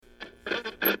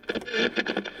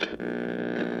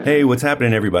Hey, what's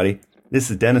happening, everybody? This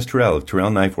is Dennis Terrell of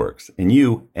Terrell Knife Works, and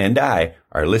you and I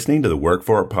are listening to the Work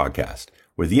For It podcast,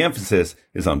 where the emphasis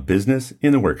is on business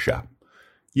in the workshop.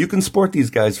 You can support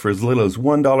these guys for as little as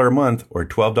 $1 a month or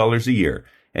 $12 a year,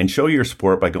 and show your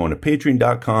support by going to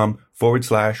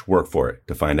patreon.com/workforit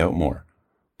to find out more.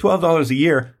 $12 a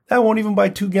year, that won't even buy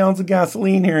 2 gallons of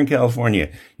gasoline here in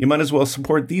California. You might as well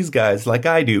support these guys like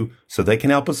I do so they can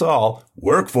help us all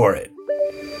work for it.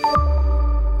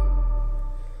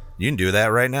 You can do that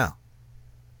right now.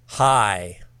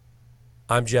 Hi,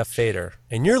 I'm Jeff Fader,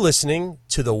 and you're listening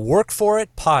to the Work For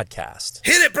It podcast.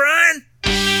 Hit it, Brian!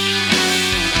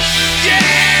 Yeah!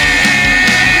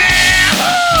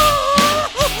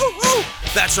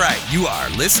 That's right. You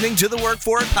are listening to the Work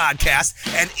For It podcast,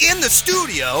 and in the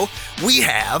studio, we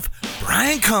have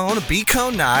Brian Cohn of B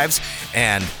Cone Knives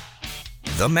and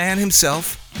the man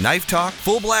himself, Knife Talk,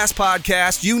 Full Blast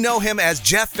Podcast. You know him as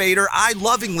Jeff Fader. I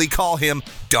lovingly call him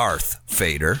Darth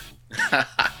Fader.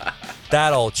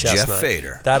 That old chestnut. Jeff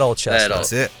Fader. That old chestnut.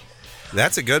 That's it.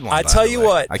 That's a good one. I tell you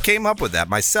what. I came up with that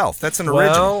myself. That's an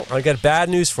original. Well, I got bad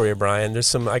news for you, Brian.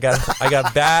 I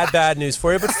got bad news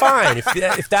for you, but fine.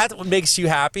 If that makes you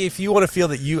happy, if you want to feel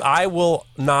that I will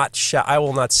not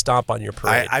stomp on your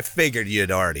parade. I figured you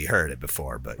had already heard it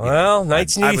before, but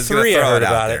 1983 I heard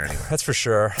about it. Anyway. That's for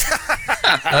sure.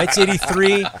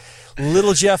 1983.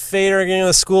 Little Jeff Fader getting on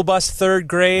the school bus, 3rd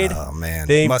grade. Oh man,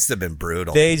 it must have been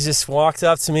brutal. They just walked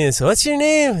up to me and said, "What's your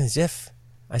name?" Jeff.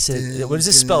 I said, "What is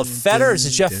this spelled? Feder? Is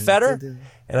it Jeff Feder?"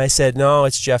 And I said, "No,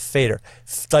 it's Jeff Fader."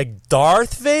 Like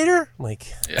Darth Vader? I'm like,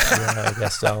 yeah, I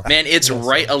guess so. Man, it's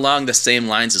right along the same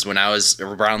lines as when I was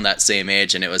around that same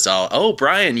age, and it was all, "Oh,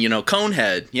 Brian,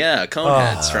 Conehead." Yeah,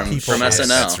 Conehead's from SNL.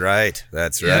 That's right.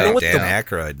 Dan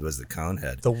Aykroyd was the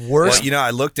Conehead. The worst. Well, I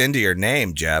looked into your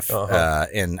name, Jeff,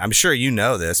 and I'm sure you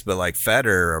know this, but like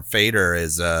Feder or Fader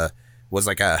was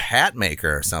like a hat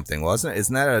maker or something, wasn't it?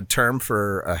 Isn't that a term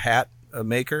for a hat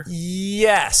maker?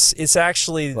 Yes, it's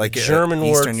actually like German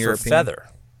word for European? Feather.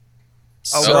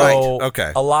 Oh, so right.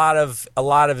 Okay. A lot of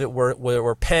it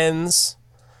were pens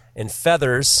and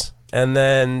feathers, and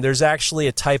then there's actually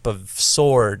a type of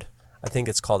sword. I think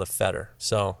it's called a fetter.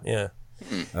 So yeah.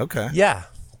 Okay. Yeah,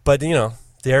 but the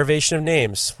derivation of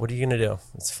names. What are you gonna do?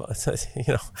 It's fun.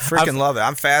 Freaking love it.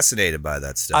 I'm fascinated by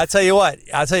that stuff. I tell you what.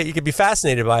 You could be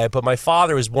fascinated by it, but my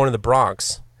father was born in the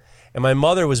Bronx, and my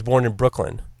mother was born in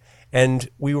Brooklyn. And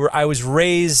I was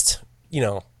raised,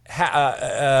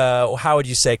 how would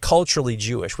you say, culturally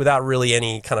Jewish, without really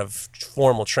any kind of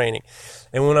formal training.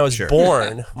 And when I was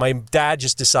born, my dad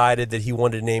just decided that he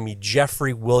wanted to name me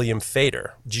Jeffrey William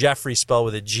Fader. Jeffrey spelled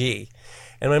with a G.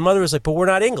 And my mother was like, "But we're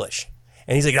not English."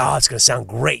 And he's like, "Oh, it's going to sound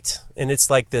great." And it's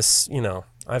like this,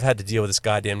 I've had to deal with this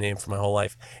goddamn name for my whole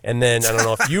life. And then, I don't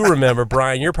know if you remember,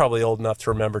 Brian, you're probably old enough to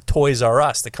remember Toys R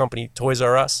Us, the company Toys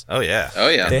R Us. Oh, yeah.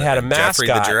 They had a mascot. Jeffrey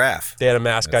the Giraffe. They had a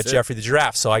mascot, Jeffrey the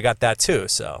Giraffe, so I got that too.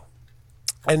 So,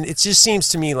 and it just seems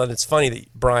to me that it's funny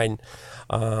that, Brian,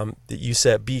 that you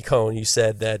said, B Cone, you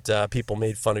said that people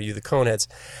made fun of you, the Coneheads.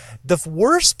 The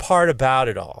worst part about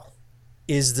it all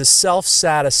is the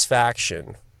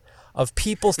self-satisfaction of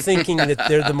people thinking that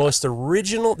they're the most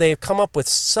original. They've come up with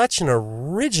such an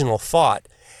original thought,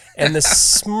 and the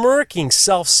smirking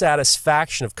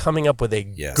self-satisfaction of coming up with a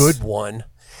good one.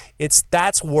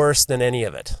 That's worse than any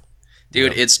of it.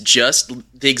 Dude, it's just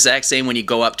the exact same when you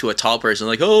go up to a tall person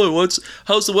like, "Oh,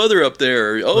 how's the weather up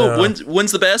there?" Or, "Oh,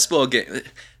 when's the basketball game?"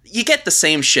 You get the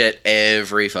same shit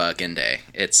every fucking day.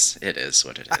 It is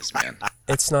what it is, man.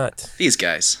 It's not. These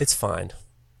guys. It's fine.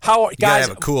 You gotta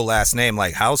have a cool last name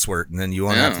like Housework, and then you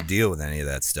won't have to deal with any of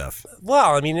that stuff.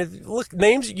 Well, I mean, look,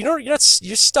 names. You're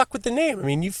stuck with the name. I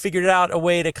mean, you figured out a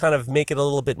way to kind of make it a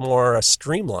little bit more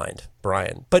streamlined,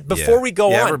 Brian. But before we go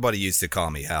on, everybody used to call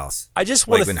me House. I just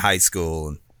want in high school,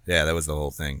 and that was the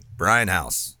whole thing. Brian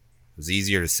House. It was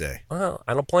easier to say. Well,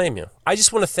 I don't blame you. I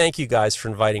just want to thank you guys for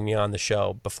inviting me on the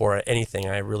show. Before anything,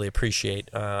 I really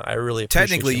appreciate.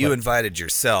 Technically, you invited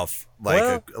yourself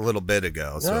a little bit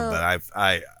ago. But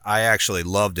I actually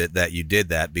loved it that you did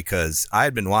that, because I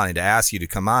had been wanting to ask you to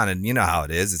come on, and you know how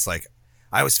it is. It's like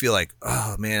I always feel like,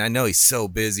 oh man, I know he's so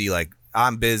busy. Like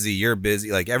I'm busy, you're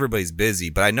busy, like everybody's busy.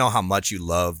 But I know how much you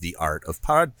love the art of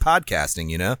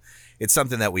podcasting. It's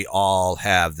something that we all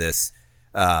have this.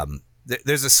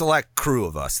 There's a select crew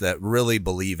of us that really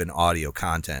believe in audio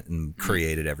content and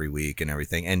create it every week and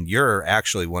everything. And you're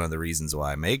actually one of the reasons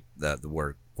why I make the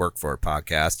Work For It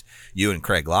podcast. You and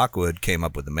Craig Lockwood came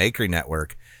up with the Makery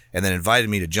Network and then invited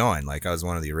me to join. Like I was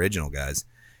one of the original guys.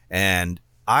 And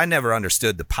I never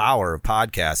understood the power of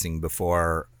podcasting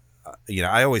before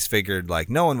I always figured like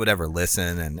no one would ever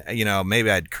listen, and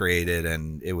maybe I'd create it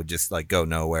and it would just like go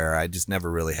nowhere. I just never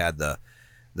really had the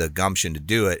gumption to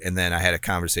do it. And then I had a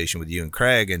conversation with you and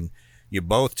Craig, and you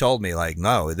both told me like,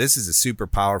 no, this is a super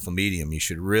powerful medium. You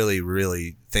should really,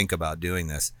 really think about doing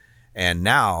this. And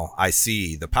now I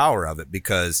see the power of it,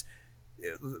 because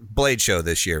Blade Show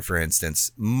this year, for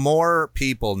instance, more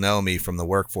people know me from the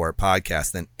Work For It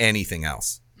podcast than anything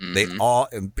else. Mm-hmm. They all,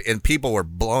 and people were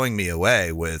blowing me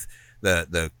away with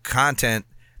the content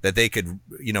that they could,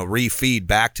 refeed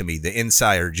back to me, the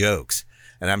insider jokes.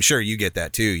 And I'm sure you get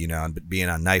that too, being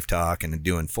on Knife Talk and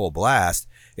doing Full Blast.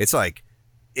 It's like,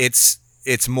 it's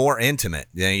more intimate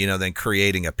than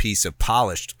creating a piece of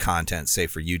polished content, say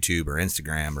for YouTube or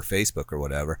Instagram or Facebook or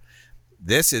whatever.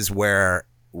 This is where,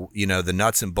 the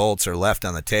nuts and bolts are left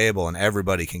on the table and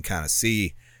everybody can kind of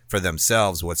see for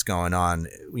themselves what's going on,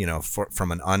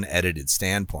 from an unedited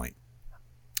standpoint.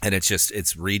 And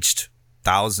it's reached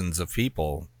thousands of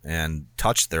people and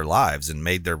touched their lives and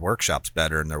made their workshops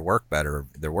better and their work better,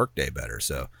 their workday better.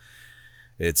 So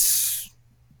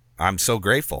I'm so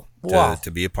grateful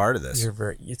to be a part of this.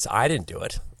 I didn't do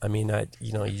it. I mean,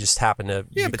 you just happen to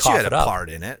but you had a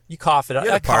part in it. You cough it up. You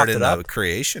had a part in the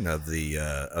creation of the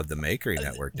Makery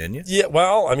Network, didn't you? Yeah.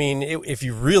 Well, I mean, if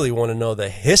you really want to know the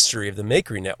history of the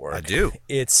Makery Network, I do.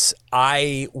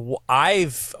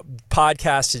 I've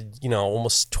podcasted,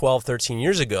 almost 12, 13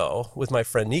 years ago with my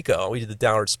friend Nico. We did the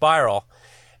Downward Spiral,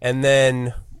 and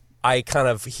then I kind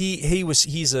of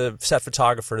he's a set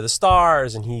photographer to the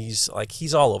stars, and he's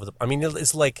all over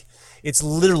it's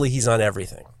literally he's on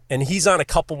everything, and he's on a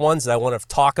couple ones that I want to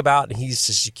talk about, and he's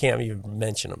just, you can't even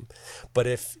mention them. But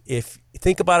if you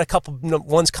think about a couple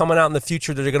ones coming out in the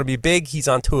future that are going to be big, he's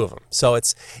on 2 of them. So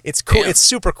it's cool. Damn. It's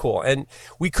super cool, and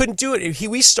we couldn't do it.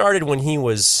 We started when he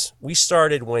was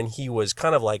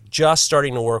kind of like just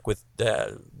starting to work with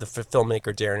the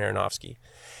filmmaker Darren Aronofsky.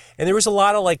 And there was a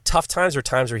lot of like tough times, or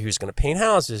times where he was going to paint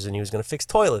houses and he was going to fix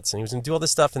toilets and he was going to do all this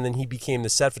stuff. And then he became the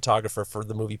set photographer for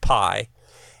the movie Pi.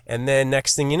 And then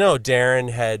next thing you know,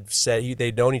 Darren had said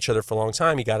they'd known each other for a long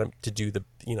time. He got him to do the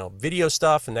video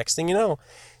stuff. And next thing you know,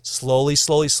 slowly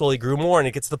grew more. And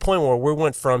it gets to the point where we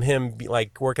went from him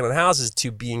like working on houses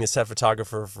to being a set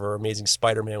photographer for Amazing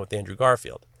Spider-Man with Andrew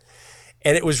Garfield.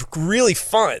 And it was really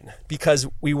fun because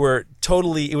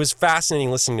it was fascinating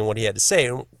listening to what he had to say.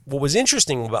 And what was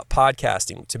interesting about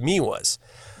podcasting to me was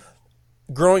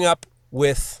growing up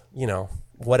with,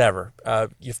 whatever,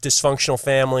 if dysfunctional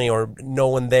family or no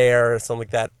one there or something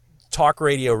like that, talk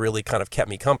radio really kind of kept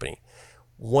me company.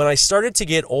 When I started to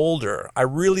get older, I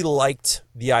really liked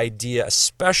the idea,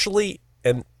 especially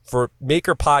and for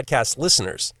Maker podcast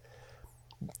listeners,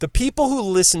 the people who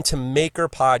listen to Maker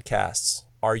podcasts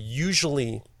are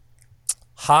usually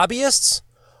hobbyists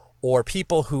or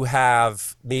people who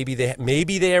have maybe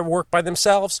they work by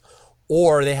themselves,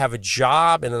 or they have a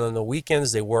job and then on the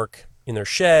weekends they work in their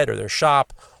shed or their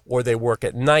shop, or they work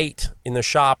at night in their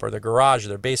shop or their garage or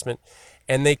their basement,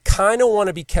 and they kind of want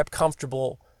to be kept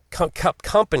company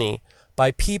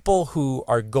by people who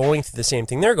are going through the same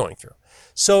thing they're going through.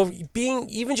 So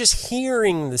even just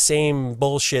hearing the same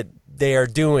bullshit they are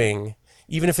doing,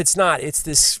 even if it's not, it's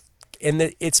this.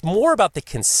 And it's more about the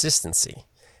consistency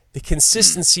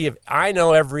of, I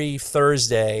know every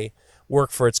Thursday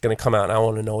Work For It's going to come out and I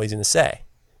want to know what he's going to say.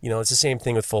 It's the same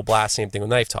thing with Full Blast, same thing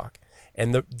with Knife Talk.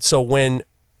 And so when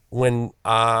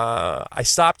I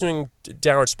stopped doing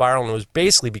Downward Spiral, and it was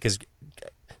basically because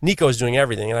Nico was doing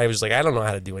everything, and I was like, I don't know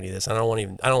how to do any of this. I don't want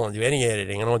to do any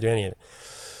editing. I don't want to do any of it.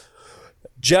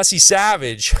 Jesse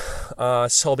Savage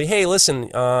told me, hey, listen,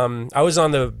 I was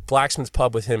on the Blacksmith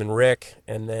Pub with him and Rick,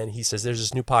 and then he says, there's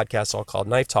this new podcast all called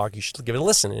Knife Talk. You should give it a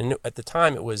listen. And at the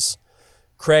time, it was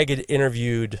Craig had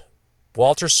interviewed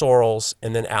Walter Sorrells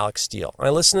and then Alex Steele. And I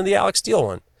listened to the Alex Steele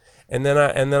one. And then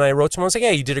I wrote to him, I was like,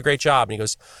 hey, you did a great job. And he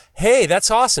goes, hey,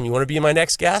 that's awesome. You want to be my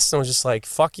next guest? And I was just like,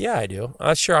 fuck yeah, I do.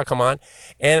 Sure, I'll come on.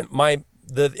 And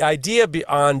the idea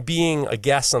on being a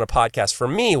guest on a podcast for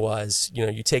me was,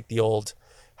 you take the old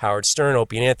Howard Stern,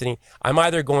 Opie and Anthony. I'm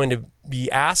either going to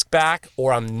be asked back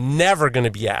or I'm never going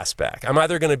to be asked back. I'm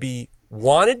either going to be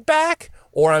wanted back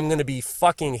or I'm going to be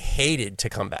fucking hated to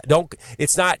come back.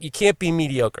 You can't be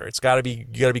mediocre. You got to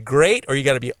be great or you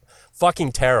got to be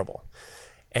fucking terrible.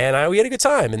 And we had a good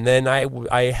time. And then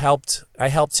I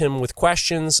helped him with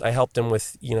questions. I helped him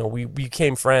with, we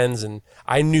became friends, and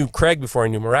I knew Craig before I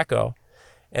knew Mareko.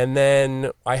 And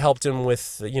then I helped him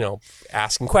with,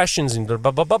 asking questions and blah,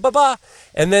 blah, blah, blah, blah, blah.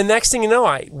 And then next thing you know,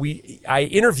 I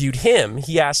interviewed him.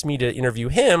 He asked me to interview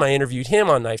him. I interviewed him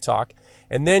on Knife Talk.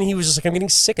 And then he was just like, I'm getting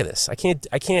sick of this. I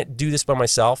can't do this by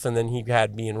myself. And then he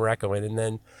had me and Mareko in. And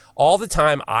then all the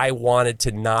time I wanted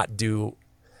to do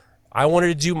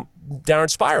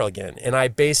Downward Spiral again. And I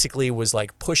basically was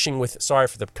like pushing with, sorry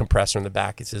for the compressor in the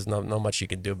back. It's just not much you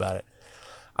can do about it.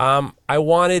 I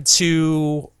wanted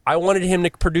him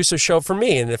to produce a show for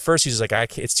me. And at first he was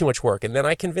like, it's too much work. And then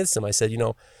I convinced him. I said,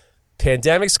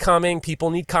 pandemic's coming.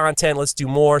 People need content. Let's do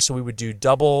more. So we would do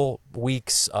double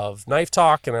weeks of Knife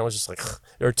Talk. And I was just like,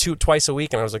 or twice a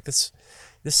week. And I was like,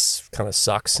 this kind of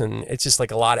sucks. And it's just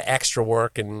like a lot of extra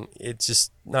work. And it's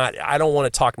just not, I don't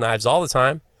want to talk knives all the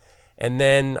time. And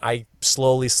then I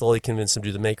slowly convinced him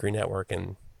to do the Makery Network.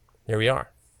 And here we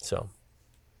are. So.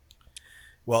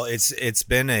 Well, it's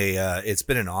been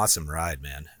an awesome ride,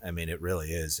 man. I mean, it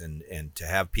really is. And to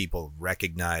have people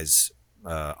recognize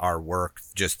our work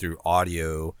just through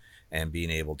audio and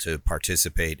being able to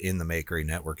participate in the Makery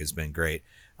Network has been great.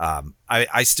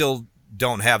 I still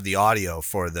don't have the audio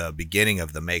for the beginning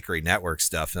of the Makery Network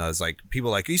stuff. And I was like, people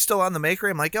are like, are you still on the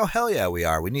Makery? I'm like, oh, hell yeah, we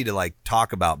are. We need to like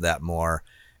talk about that more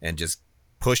and just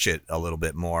push it a little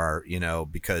bit more,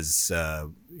 because,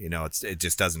 it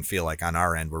just doesn't feel like on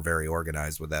our end we're very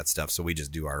organized with that stuff. So we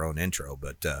just do our own intro.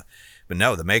 But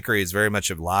no, the Makery is very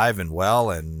much alive and well,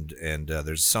 and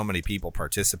there's so many people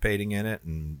participating in it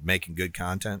and making good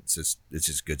content. It's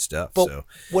just good stuff. But so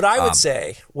what I would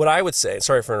say,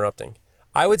 sorry for interrupting.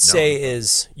 I would say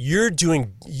is your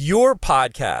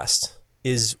podcast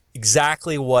is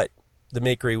exactly what the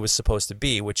Makery was supposed to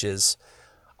be, which is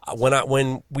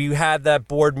when we had that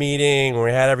board meeting, when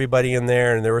we had everybody in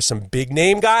there, and there were some big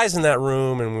name guys in that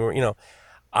room, and we were,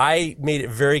 I made it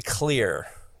very clear.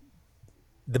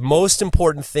 The most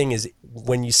important thing is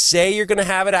when you say you're going to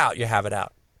have it out, you have it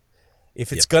out.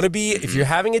 If it's going to be, if you're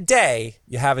having a day,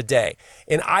 you have a day.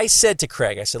 And I said to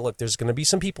Craig, I said, look, there's going to be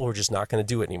some people who are just not going to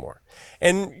do it anymore.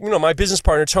 And my business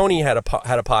partner Tony had a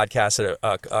podcast,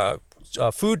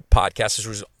 a food podcast, which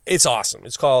was, it's awesome.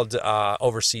 It's called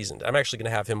Overseasoned. I'm actually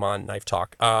going to have him on Knife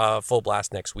Talk Full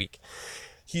Blast next week.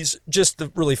 He's just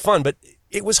really fun, but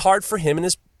it was hard for him and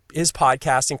his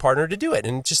podcasting partner to do it,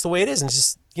 and just the way it is, and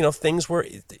just things where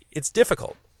it's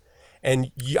difficult.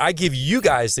 And I give you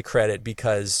guys the credit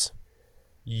because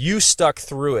you stuck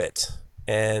through it,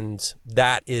 and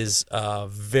that is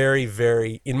very,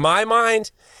 very, in my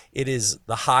mind, it is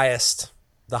the highest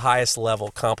level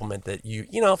compliment that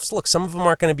look, some of them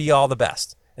aren't going to be all the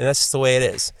best, and that's just the way it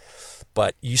is.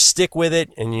 But you stick with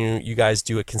it, and you guys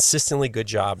do a consistently good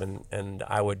job, and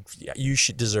you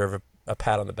should deserve a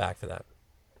pat on the back for that.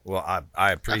 Well,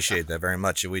 I appreciate that very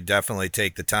much. We definitely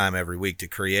take the time every week to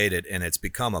create it, and it's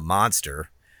become a monster.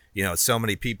 So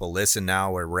many people listen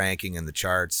now. We're ranking in the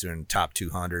charts. We're in top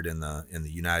 200 in the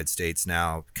United States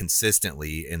now,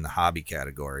 consistently in the hobby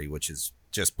category, which is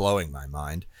just blowing my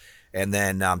mind. And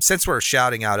then since we're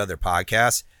shouting out other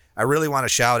podcasts, I really want to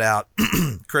shout out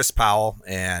Chris Powell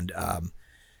and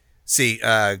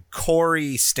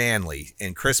Corey Stanley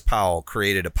and Chris Powell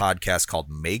created a podcast called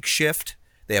Makeshift.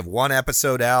 They have one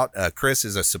episode out. Chris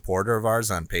is a supporter of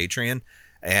ours on Patreon.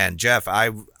 And Jeff,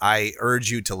 I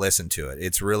urge you to listen to it.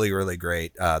 It's really, really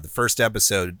great. The first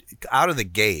episode out of the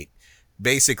gate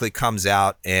basically comes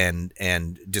out and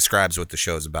describes what the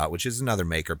show's about, which is another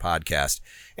maker podcast.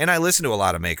 And I listen to a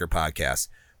lot of maker podcasts,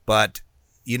 but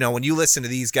when you listen to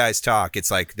these guys talk,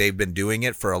 it's like they've been doing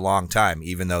it for a long time,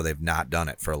 even though they've not done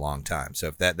it for a long time. So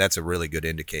if that's a really good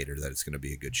indicator that it's going to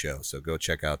be a good show. So go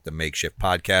check out the Makeshift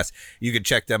podcast. You can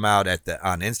check them out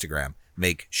on Instagram,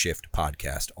 Makeshift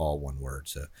Podcast, all one word.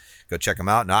 So go check them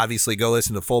out. And obviously go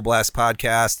listen to Full Blast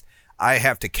Podcast. I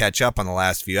have to catch up on the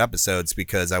last few episodes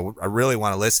because I really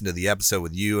want to listen to the episode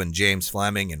with you and James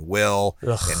Fleming and Will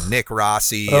and Nick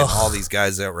Rossi and all these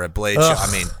guys that were at Blade Show.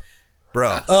 I mean,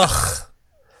 bro.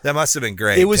 That must have been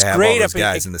great. It was to have great. All those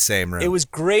guys in the same room. It was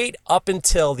great up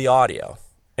until the audio,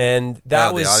 and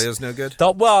that was the audio's no good.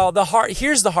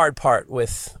 Here's the hard part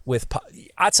with.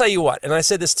 I'll tell you what, and I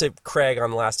said this to Craig on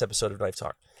the last episode of Knife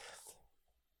Talk.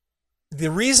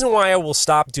 The reason why I will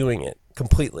stop doing it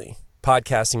completely,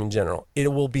 podcasting in general,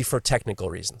 it will be for technical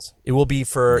reasons. It will be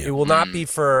for. It will not be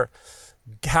for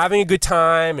having a good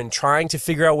time and trying to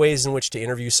figure out ways in which to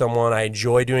interview someone. I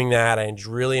enjoy doing that. I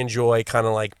really enjoy kind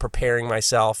of like preparing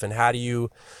myself, and how do you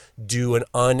do an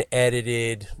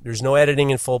unedited, there's no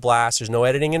editing in Full Blast, there's no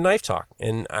editing in Knife Talk,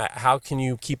 and how can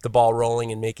you keep the ball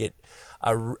rolling and make it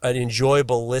an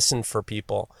enjoyable listen for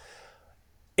people?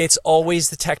 It's always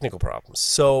the technical problems.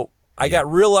 So I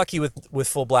got real lucky with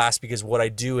Full Blast because what I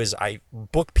do is I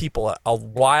book people a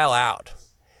while out,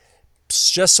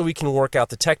 just so we can work out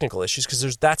the technical issues,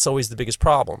 because that's always the biggest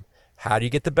problem. How do you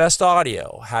get the best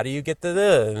audio? How do you get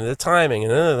the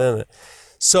timing?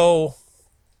 So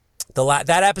that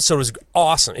episode was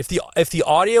awesome. If the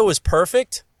audio was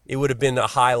perfect, it would have been a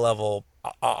high level.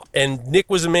 And Nick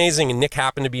was amazing, and Nick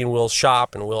happened to be in Will's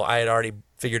shop, and I had already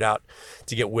figured out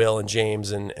to get Will and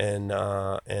James and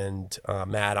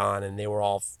Matt on, and they were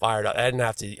all fired up. I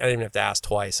didn't even have to ask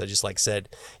twice. I just said,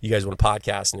 "You guys want a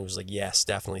podcast?" And it was like, "Yes,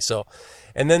 definitely." So,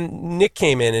 and then Nick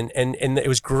came in, and it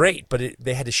was great, but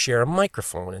they had to share a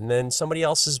microphone, and then somebody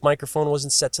else's microphone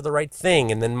wasn't set to the right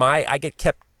thing, and then I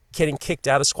kept getting kicked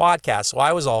out of Squadcast, so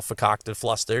I was all fakaked and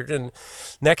flustered, and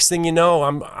next thing you know,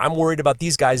 I'm worried about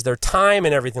these guys, their time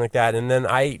and everything like that, and then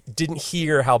I didn't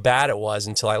hear how bad it was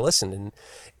until I listened, and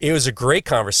it was a great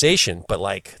conversation, but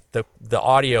the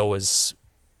audio was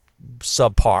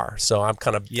subpar, so I'm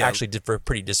kind of actually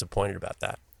pretty disappointed about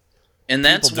that. And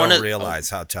that's people don't realize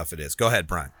how tough it is. Go ahead,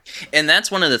 Brian. And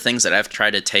that's one of the things that I've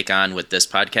tried to take on with this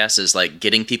podcast is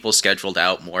getting people scheduled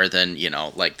out more than,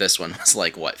 this one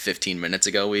was 15 minutes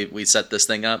ago we set this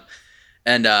thing up.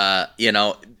 And,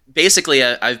 basically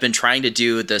I've been trying to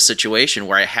do the situation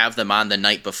where I have them on the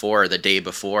night before or the day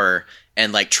before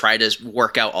and try to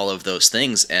work out all of those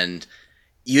things. And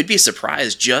you'd be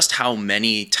surprised just how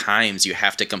many times you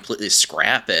have to completely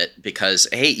scrap it because,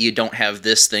 hey, you don't have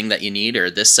this thing that you need or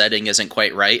this setting isn't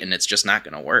quite right and it's just not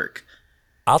going to work.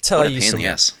 We'll tell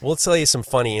you some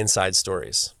funny inside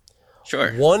stories.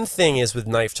 Sure. One thing is with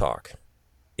Knife Talk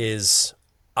is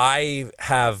I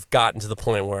have gotten to the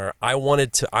point where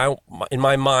in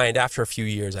my mind, after a few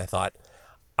years, I thought,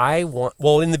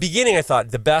 in the beginning, I thought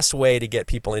the best way to get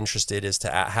people interested is to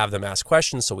have them ask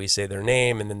questions. So we say their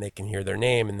name and then they can hear their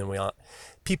name. And then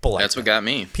that's what got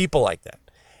me. People like that.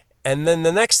 And then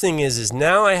the next thing is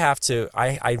now I have to,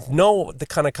 I know the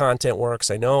kind of content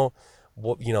works. I know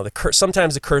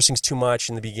sometimes the cursing's too much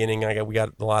in the beginning. We got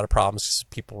a lot of problems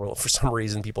because for some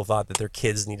reason, people thought that their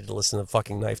kids needed to listen to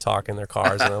fucking Knife Talk in their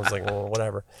cars. And I was like, well,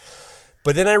 whatever.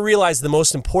 But then I realized the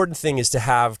most important thing is to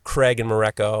have Craig and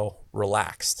Mareko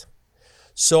relaxed.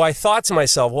 So I thought to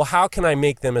myself, well, how can I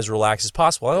make them as relaxed as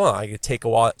possible? I don't know. I could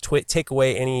take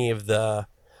away any of the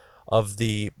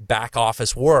back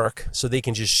office work so they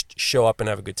can just show up and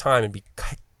have a good time and be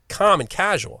calm and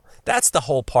casual. That's the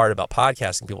whole part about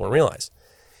podcasting people don't realize.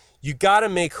 You got to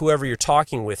make whoever you're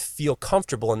talking with feel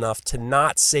comfortable enough to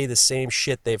not say the same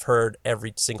shit they've heard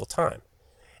every single time.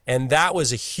 And that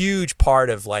was a huge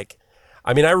part of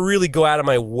I really go out of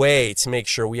my way to make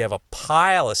sure we have a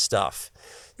pile of stuff.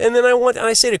 And then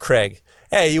I say to Craig,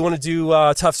 hey, you want to do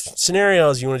tough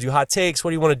scenarios? You want to do hot takes?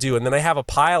 What do you want to do? And then I have a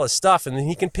pile of stuff, and then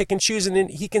he can pick and choose, and then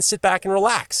he can sit back and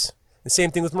relax. The same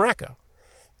thing with Mareko.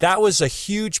 That was a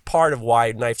huge part of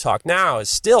why Knife Talk now is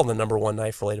still the number one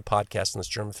knife-related podcast on this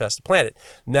German-infested planet.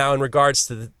 Now, in regards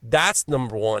to that's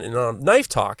number one. And on Knife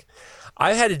Talk,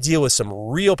 I had to deal with some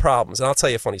real problems, and I'll tell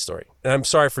you a funny story. And I'm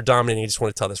sorry for dominating. I just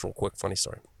want to tell this real quick funny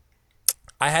story.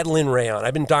 I had Lynn Ray on.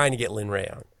 I've been dying to get Lynn Ray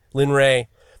on. Lynn Ray,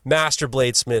 master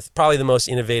bladesmith, probably the most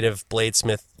innovative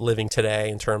bladesmith living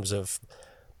today in terms of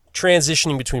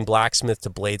transitioning between blacksmith to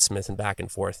bladesmith and back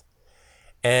and forth.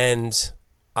 And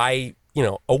a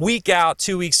week out,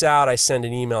 2 weeks out, I send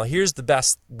an email. Here's the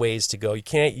best ways to go. You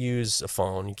can't use a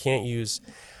phone. You can't use...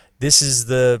 This is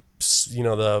the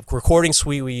recording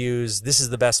suite we use. This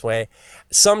is the best way.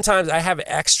 Sometimes I have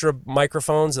extra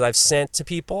microphones that I've sent to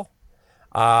people.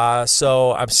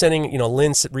 So I'm sending,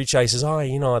 Lynn reached out. He says,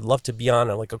 I'd love to be on.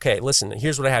 I'm like, okay, listen,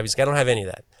 here's what I have. He's like, I don't have any of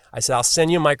that. I said, I'll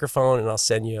send you a microphone and I'll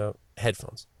send you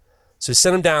headphones. So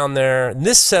send them down there. And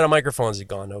this set of microphones has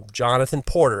gone to Jonathan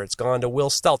Porter. It's gone to Will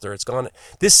Stelter.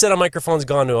 This set of microphones has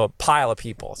gone to a pile of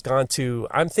people. It's gone to,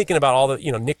 I'm thinking about all the,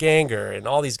 Nick Anger and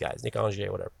all these guys, Nick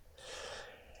Angier, whatever.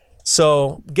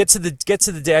 So get to the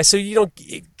day. So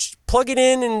plug it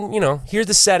in and here's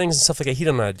the settings and stuff like that. He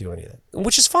doesn't know how to do any of that,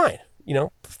 which is fine.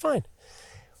 Fine.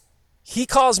 He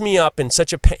calls me up in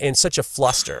such a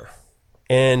fluster,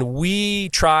 and we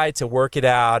tried to work it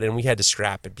out, and we had to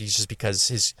scrap it just because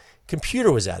his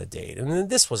computer was out of date, and then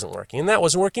this wasn't working, and that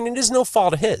wasn't working, and it is no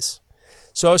fault of his.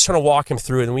 So I was trying to walk him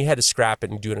through it, and we had to scrap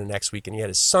it and do it the next week, and he had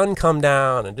his son come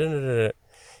down, and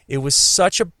It was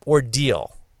such an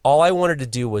ordeal. All I wanted to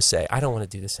do was say, I don't want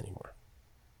to do this anymore.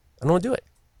 I don't want to do it.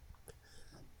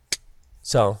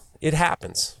 So it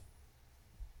happens.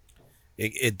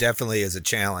 It definitely is a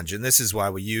challenge. And this is why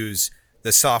we use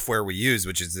the software we use,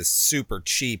 which is this super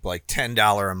cheap, like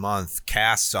 $10 a month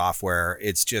cast software.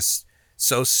 It's just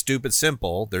so stupid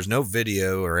simple. There's no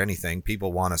video or anything.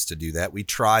 People want us to do that. We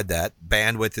tried that.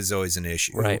 Bandwidth is always an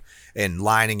issue. Right. And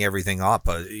lining everything up,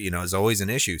 is always an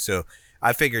issue. So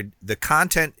I figured the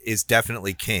content is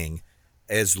definitely king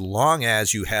as long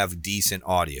as you have decent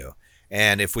audio.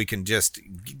 And if we can just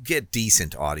get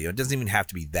decent audio, it doesn't even have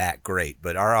to be that great,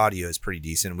 but our audio is pretty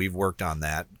decent. We've worked on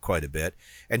that quite a bit,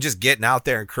 and just getting out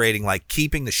there and creating, like,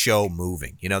 keeping the show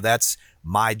moving. You know, that's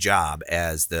my job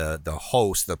as the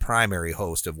host, the primary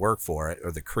host of Work For It,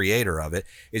 or the creator of it,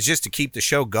 is just to keep the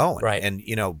show going. Right. And,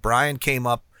 you know, Brian came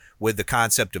up with the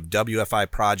concept of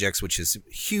WFI Projects, which is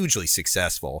hugely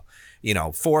successful. You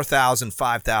know, 4,000,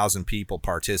 5,000 people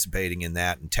participating in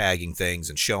that and tagging things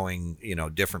and showing, you know,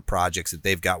 different projects that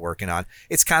they've got working on.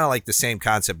 It's kind of like the same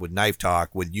concept with Knife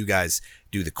Talk, with you guys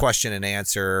do the question and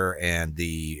answer and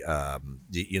the not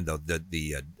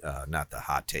the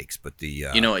hot takes, but the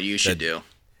you know what you should do.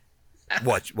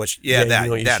 That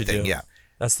thing, yeah.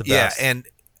 That's the best. Yeah, and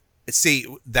see,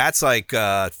 that's like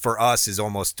for us is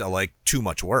almost like too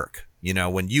much work. You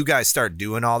know, when you guys start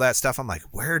doing all that stuff, I'm like,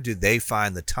 where do they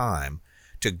find the time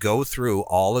to go through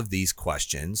all of these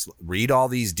questions, read all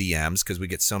these DMs, because we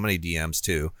get so many DMs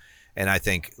too. And I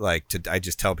think, like, I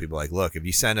just tell people, like, look, if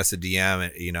you send us a DM,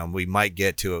 you know, we might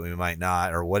get to it, we might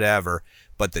not, or whatever.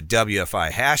 But the WFI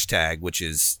hashtag, which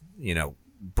is, you know,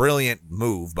 brilliant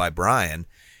move by Brian,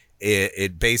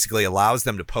 it basically allows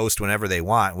them to post whenever they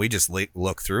want. We just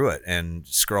look through it and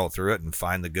scroll through it and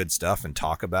find the good stuff and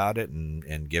talk about it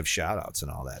and give shout outs and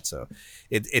all that. So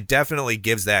it definitely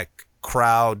gives that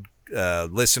crowd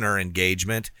listener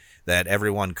engagement that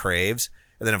everyone craves.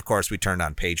 And then, of course, we turned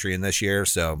on Patreon this year.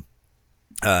 So,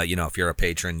 you know, if you're a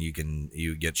patron,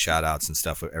 you get shout outs and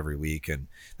stuff every week, and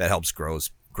that helps grow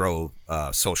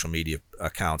social media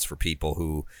accounts for people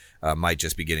who might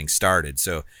just be getting started.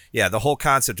 So yeah, the whole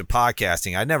concept of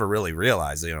podcasting, I never really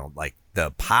realized, you know, like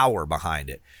the power behind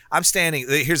it.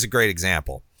 Here's a great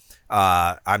example.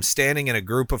 I'm standing in a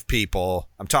group of people.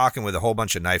 I'm talking with a whole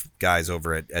bunch of knife guys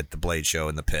over at the Blade Show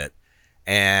in the pit.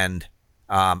 And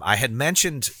I had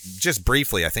mentioned just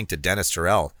briefly, I think, to Dennis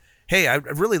Terrell, hey,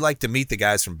 I'd really like to meet the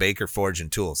guys from Baker Forge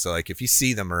and Tools. So, like, if you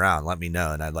see them around, let me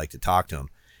know, and I'd like to talk to them.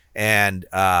 And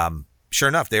sure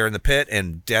enough, they were in the pit,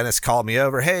 and Dennis called me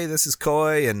over. Hey, this is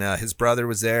Coy, and his brother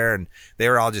was there, and they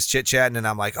were all just chit-chatting, and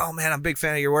I'm like, oh, man, I'm a big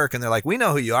fan of your work. And they're like, we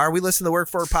know who you are. We listen to the Work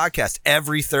For It podcast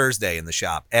every Thursday in the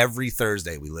shop. Every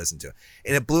Thursday we listen to it.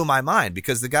 And it blew my mind,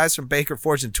 because the guys from Baker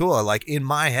Forge and Tool are, like, in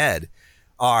my head,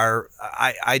 I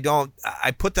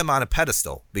put them on a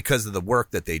pedestal because of the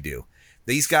work that they do.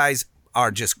 These guys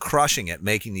are just crushing it,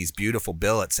 making these beautiful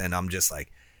billets, and I'm just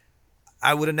like,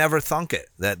 I would have never thunk it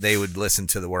that they would listen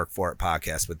to the Work For It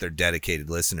podcast, but they're dedicated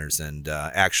listeners. And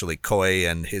actually, Coy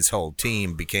and his whole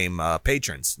team became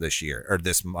patrons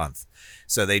this month.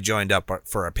 So they joined up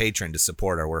for a patron to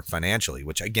support our work financially,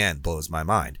 which, again, blows my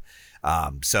mind.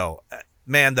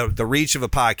 Man, the reach of a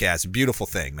podcast, a beautiful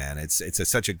thing, man. It's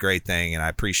such a great thing, and I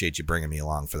appreciate you bringing me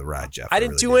along for the ride, Jeff. I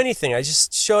didn't do anything. I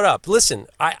just showed up. Listen,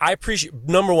 I appreciate,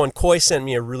 number one, Coy sent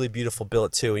me a really beautiful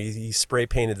billet, too. He spray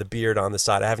painted the beard on the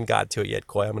side. I haven't gotten to it yet,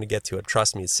 Coy. I'm going to get to it.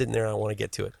 Trust me, it's sitting there, and I want to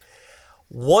get to it.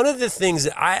 One of the things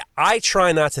that I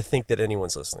try not to think that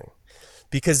anyone's listening,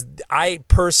 because I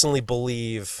personally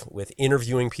believe with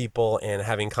interviewing people and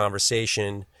having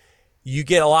conversation, you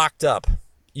get locked up.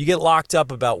 You get locked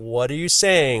up about what are you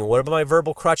saying? What about my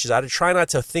verbal crutches? I try not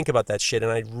to think about that shit,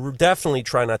 and I definitely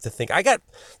try not to think.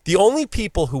 The only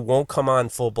people who won't come on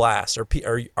full blast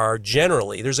are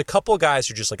generally, there's a couple of guys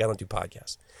who are just like, I don't do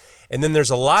podcasts. And then there's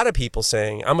a lot of people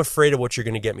saying, I'm afraid of what you're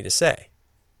going to get me to say.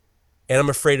 And I'm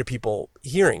afraid of people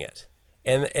hearing it.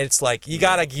 And it's like, you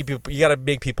got to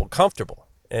make people comfortable.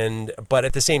 But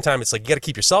at the same time, it's like, you got to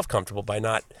keep yourself comfortable by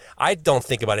not, I don't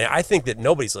think about it. I think that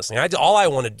nobody's listening. All I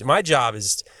want to do, my job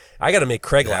is, I got to make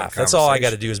Craig laugh. That's all I got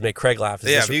to do is make Craig laugh.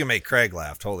 Yeah, if you can make Craig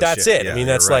laugh, holy shit. That's it. Yeah, I mean,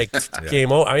 that's right. like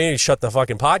game over. I mean, you shut the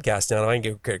fucking podcast down. I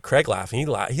can get Craig laugh. And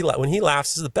when he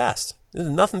laughs, is the best. There's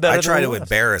nothing better. I try to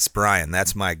embarrass Brian.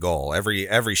 That's my goal.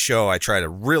 Every show, I try to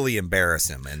really embarrass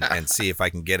him and see if I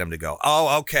can get him to go,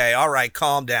 oh, okay, all right,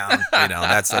 calm down. You know,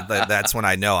 that's when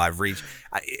I know I've reached.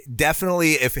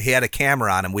 Definitely, if he had a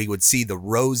camera on him, we would see the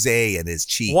rosé in his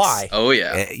cheeks. Why? Oh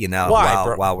yeah. You know,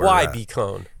 why? while we're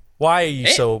B-Cone? Why are you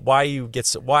so? Why you get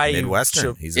so? Why Midwestern?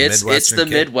 You, He's a Midwestern. It's the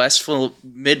kid.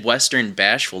 Midwestern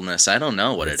bashfulness. I don't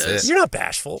know what it is. You're not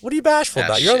bashful. What are you bashful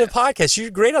about? You're on the podcast.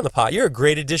 You're great on the pod. You're a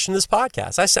great addition to this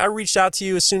podcast. I reached out to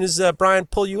you as soon as Brian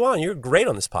pulled you on. You're great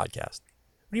on this podcast.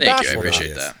 What are you Thank you. I bashful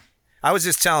appreciate about? that. I was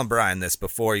just telling Brian this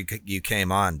before you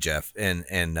came on, Jeff, and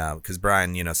because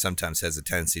Brian, you know, sometimes has a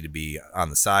tendency to be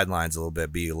on the sidelines a little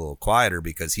bit, be a little quieter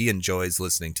because he enjoys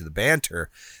listening to the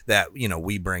banter that, you know,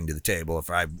 we bring to the table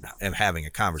if I am having a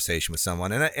conversation with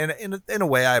someone, and in a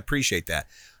way I appreciate that.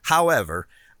 However,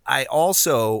 I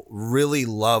also really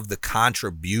love the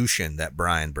contribution that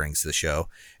Brian brings to the show,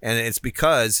 and it's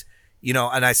because, you know,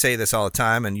 and I say this all the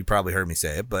time, and you probably heard me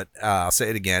say it, but I'll say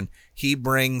it again. He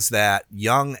brings that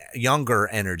younger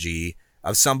energy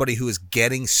of somebody who is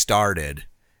getting started,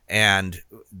 and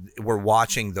we're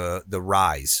watching the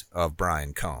rise of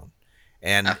Brian Cohn.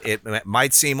 And it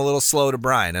might seem a little slow to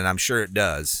Brian, and I'm sure it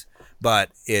does,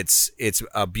 but it's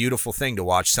a beautiful thing to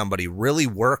watch somebody really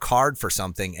work hard for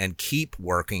something and keep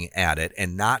working at it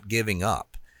and not giving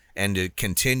up, and to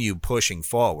continue pushing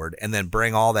forward, and then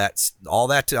bring all that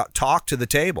talk to the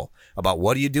table about,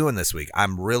 what are you doing this week?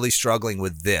 I'm really struggling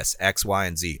with this, X, Y,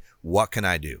 and Z. What can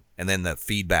I do? And then the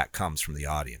feedback comes from the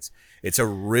audience. It's a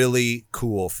really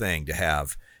cool thing to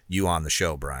have you on the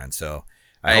show, Brian. So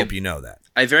I hope you know that.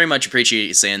 I very much appreciate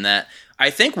you saying that. I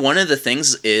think one of the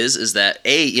things is that,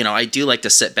 I do like to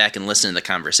sit back and listen to the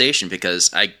conversation, because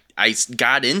I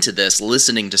got into this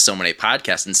listening to so many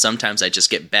podcasts, and sometimes I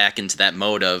just get back into that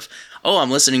mode of,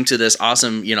 I'm listening to this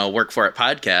awesome, Work For It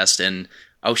podcast, and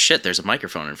oh shit, there's a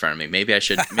microphone in front of me. Maybe I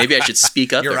should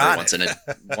speak up every once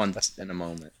in a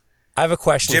moment. I have a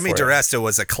question. Jimmy DiResta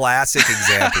was a classic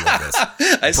example of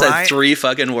this. I said 3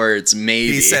 fucking words,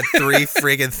 maybe. He said 3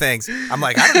 friggin' things. I'm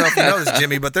like, I don't know if you know this,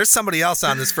 Jimmy, but there's somebody else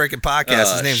on this freaking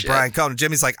podcast. His name's Brian Cohn.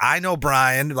 Jimmy's like, I know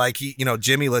Brian. Like,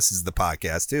 Jimmy listens to the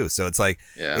podcast too. So it's like,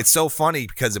 It's so funny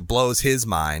because it blows his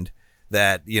mind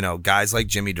that, guys like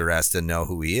Jimmy DiResta know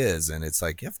who he is. And it's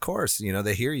like, of course,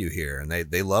 they hear you here, and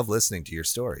they love listening to your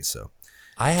stories. So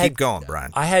keep going,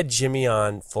 Brian. I had Jimmy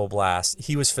on Full Blast.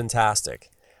 He was fantastic.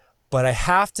 But I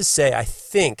have to say, I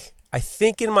think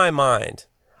in my mind,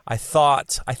 I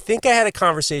think I had a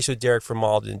conversation with Derek from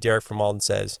Malden, and Derek from Malden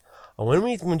says,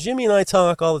 when Jimmy and I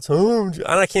talk all the time, and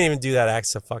I can't even do that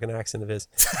fucking accent of his.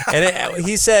 And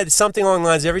he said something along the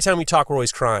lines, every time we talk, we're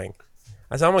always crying.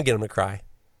 I said, I'm going to get him to cry.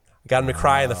 I got him to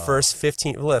cry in the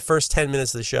first 10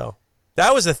 minutes of the show.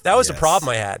 That was a problem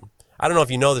I had. I don't know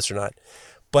if you know this or not,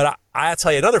 but I'll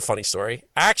tell you another funny story.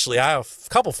 Actually, I have a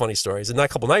couple funny stories, and not a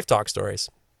couple Knife Talk stories.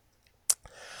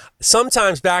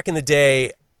 Sometimes back in the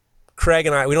day, Craig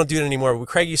and I, we don't do it anymore, but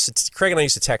Craig and I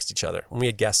used to text each other when we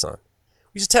had guests on.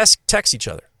 We used to text each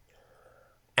other.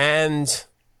 And,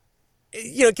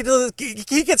 he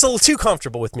gets a little too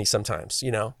comfortable with me sometimes,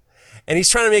 And he's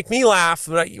trying to make me laugh,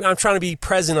 but I'm trying to be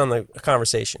present on the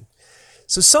conversation.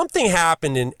 So something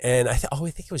happened, and I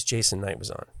think it was Jason Knight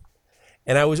was on.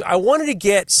 And I wanted to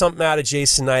get something out of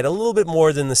Jason Knight, a little bit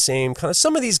more than the same kind of.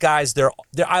 Some of these guys,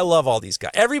 I love all these guys.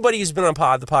 Everybody who's been on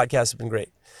the podcast has been great.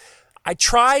 I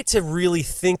try to really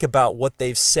think about what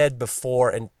they've said before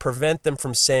and prevent them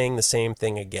from saying the same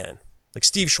thing again. Like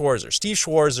Steve Schwarzer. Steve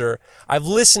Schwarzer, I've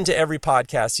listened to every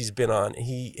podcast he's been on.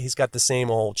 He's got the same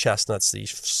old chestnuts that he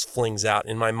flings out.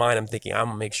 In my mind, I'm thinking, I'm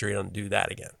going to make sure he doesn't do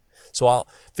that again. So I'll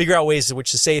figure out ways in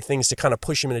which to say things to kind of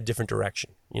push him in a different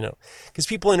direction, because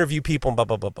people interview people and blah,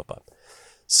 blah, blah, blah, blah.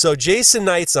 So Jason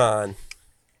Knight's on,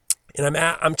 and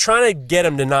I'm trying to get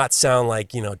him to not sound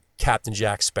like, Captain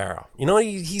Jack Sparrow.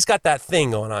 He's got that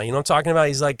thing going on. You know what I'm talking about?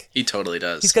 He's like... He totally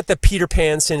does. He's got the Peter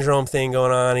Pan syndrome thing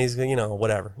going on. He's,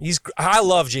 whatever. I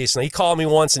love Jason. He called me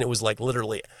once, and it was like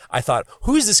literally, I thought,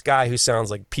 who's this guy who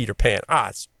sounds like Peter Pan?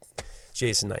 It's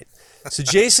Jason Knight. So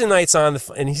Jason Knight's on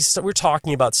and we're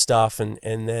talking about stuff, and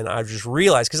then I just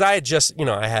realized, because I had just,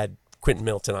 I had Quentin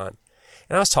Middleton on,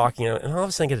 and I was talking, and all of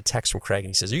a sudden I get a text from Craig, and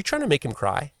he says, are you trying to make him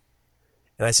cry?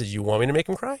 And I said, you want me to make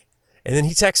him cry? And then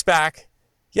he texts back,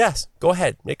 yes, go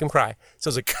ahead, make him cry. So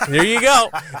I was like, there you go.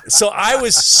 So I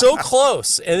was so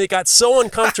close, and it got so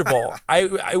uncomfortable.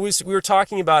 We were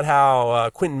talking about how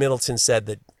Quentin Middleton said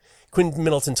that, Quentin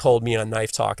Middleton told me on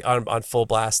Knife Talk, on Full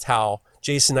Blast, how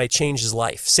Jason Knight changed his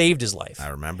life, saved his life. I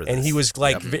remember this. And he was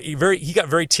like, he got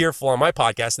very tearful on my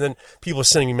podcast. And then people were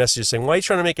sending me messages saying, why are you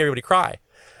trying to make everybody cry?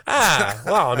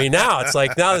 Well, now it's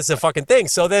like, now it's a fucking thing.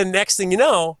 So then next thing you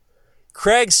know,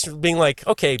 Craig's being like,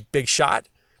 okay, big shot,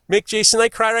 make Jason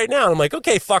Knight cry right now. And I'm like,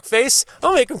 okay, fuckface,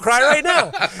 I'll make him cry right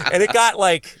now. And it got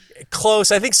like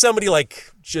close. I think somebody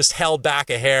just held back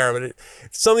a hair, but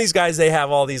some of these guys, they have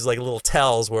all these like little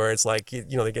tells where it's like, they're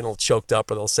getting a little choked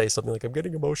up, or they'll say something like, I'm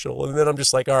getting emotional. And then I'm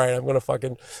just like, all right, I'm going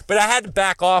to but I had to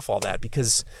back off all that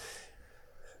because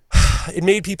it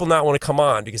made people not want to come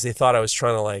on because they thought I was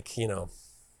trying to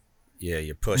yeah,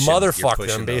 you're pushing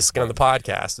them basically on the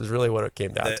podcast is really what it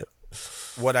came down to.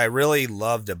 What I really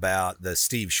loved about the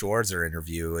Steve Schwarzer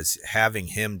interview is having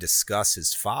him discuss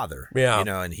his father. Yeah.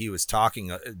 And he was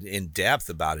talking in depth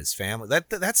about his family.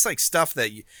 That's like stuff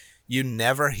that you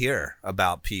never hear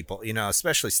about people,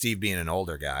 especially Steve being an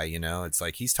older guy, it's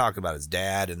like he's talking about his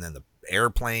dad and then the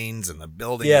airplanes and the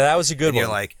building. Yeah, that was a good one. You're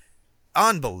like,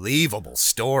 unbelievable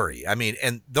story. I mean,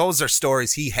 and those are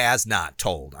stories he has not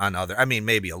told on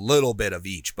maybe a little bit of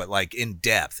each, but like in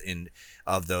depth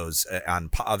of those on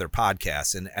other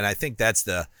podcasts, and I think that's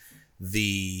the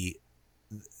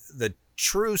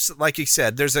true, like you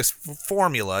said, there's a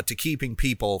formula to keeping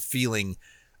people feeling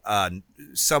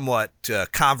somewhat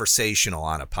conversational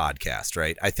on a podcast,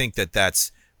 right? I think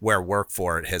that's where Work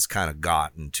For It has kind of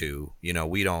gotten to.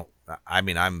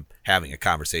 I'm having a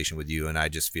conversation with you and I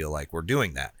just feel like we're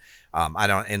doing that.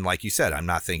 And like you said, I'm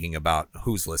not thinking about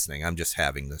who's listening. I'm just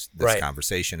having this right.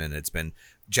 conversation, and it's been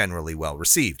generally well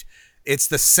received. It's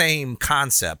the same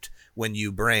concept when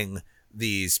you bring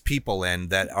these people in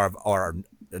that are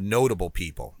notable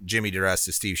people, Jimmy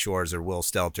DeResta, Steve Schwarzer, Will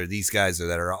Stelter, these guys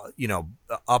that are,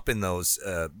 up in those,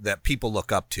 that people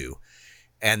look up to.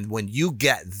 And when you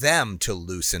get them to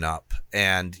loosen up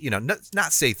and,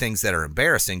 not say things that are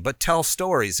embarrassing, but tell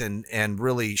stories and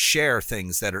really share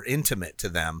things that are intimate to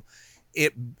them,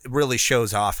 it really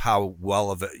shows off how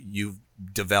well of you've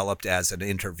developed as an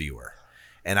interviewer.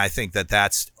 And I think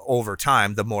that's over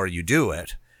time, the more you do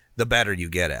it, the better you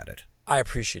get at it. I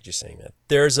appreciate you saying that.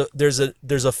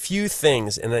 There's a few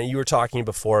things, and you were talking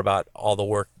before about all the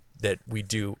work that we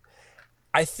do.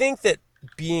 I think that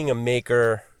being a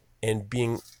maker and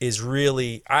is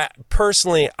really, I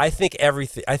think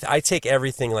everything, I take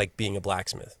everything like being a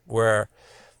blacksmith, where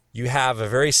you have a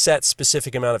very set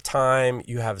specific amount of time,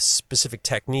 you have specific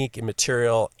technique and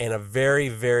material, and a very,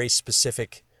 very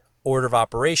specific order of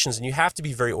operations, and you have to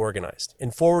be very organized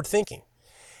and forward thinking.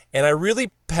 And I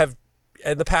really have,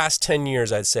 in the past 10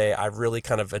 years, I'd say I've really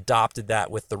kind of adopted that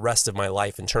with the rest of my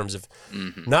life in terms of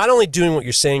not only doing what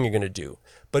you're saying you're going to do,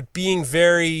 but being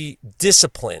very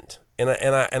disciplined. And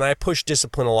I push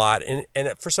discipline a lot. And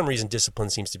for some reason, discipline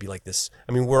seems to be like this.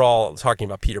 I mean, we're all talking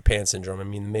about Peter Pan syndrome. I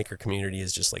mean, the maker community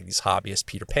is just like these hobbyist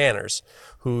Peter Panners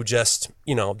who just,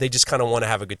 they just kind of want to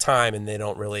have a good time, and they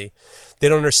don't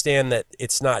understand that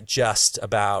it's not just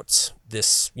about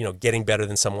this, getting better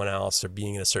than someone else or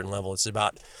being at a certain level. It's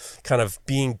about kind of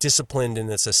being disciplined, and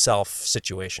it's a self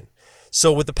situation.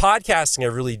 So with the podcasting, I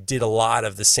really did a lot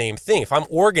of the same thing. If I'm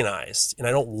organized and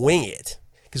I don't wing it,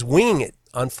 because winging it,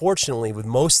 unfortunately, with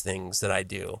most things that I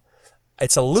do,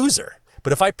 it's a loser.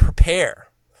 But if I prepare,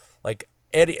 like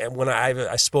Eddie, when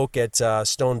I spoke at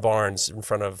Stone Barns in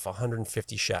front of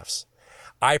 150 chefs,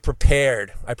 I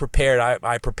prepared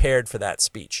for that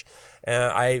speech.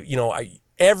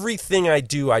 Everything I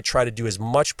do, I try to do as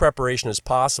much preparation as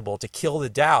possible to kill the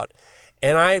doubt.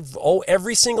 And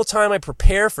every single time I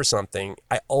prepare for something,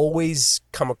 I always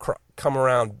come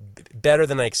around better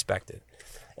than I expected.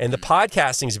 And the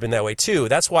podcasting has been that way too.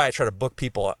 That's why I try to book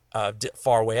people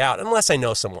far way out, unless I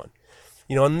know someone,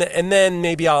 and then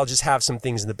maybe I'll just have some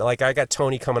things like I got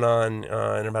Tony coming on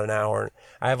in about an hour.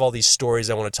 I have all these stories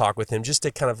I want to talk with him just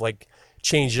to kind of like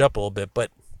change it up a little bit.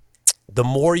 But the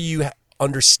more you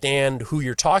understand who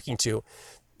you're talking to,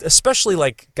 especially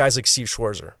like guys like Steve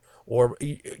Schwarzer, or,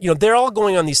 they're all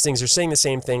going on these things. They're saying the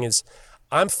same thing.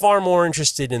 I'm far more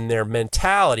interested in their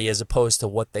mentality as opposed to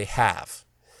what they have.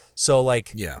 So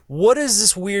what is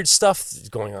this weird stuff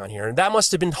going on here? And that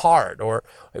must have been hard. Or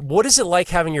what is it like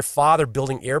having your father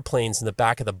building airplanes in the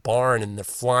back of the barn and they're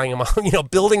flying them off,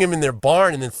 building them in their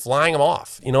barn and then flying them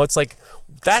off? It's like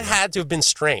that had to have been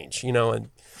strange, and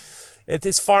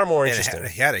it's far more interesting. And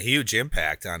it had a huge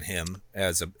impact on him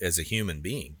as a human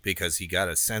being, because he got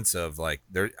a sense of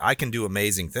I can do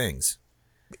amazing things.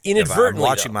 Inadvertently, if I'm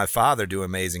watching my father do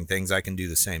amazing things, I can do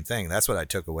the same thing. That's what I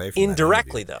took away from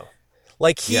indirectly, though.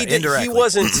 Like he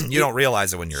wasn't. You don't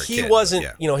realize it when you're a kid. He wasn't.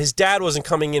 His dad wasn't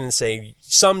coming in and saying,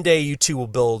 "Someday you two will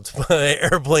build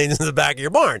airplanes in the back of your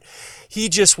barn." He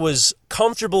just was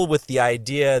comfortable with the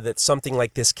idea that something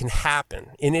like this can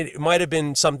happen, and it might have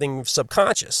been something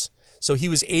subconscious. So he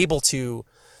was able to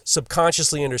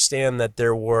subconsciously understand that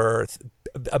there were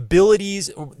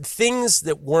abilities, things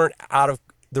that weren't out of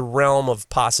the realm of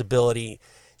possibility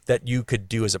that you could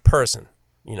do as a person.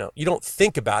 You don't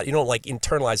think about it. You don't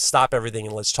internalize, stop everything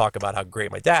and let's talk about how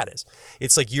great my dad is.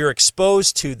 It's like you're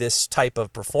exposed to this type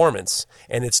of performance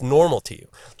and it's normal to you.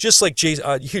 Just like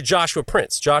Joshua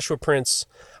Prince. Joshua Prince,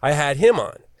 I had him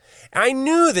on. I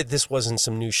knew that this wasn't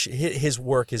some new his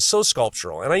work is so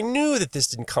sculptural, and I knew that this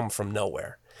didn't come from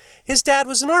nowhere. His dad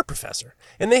was an art professor,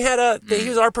 and he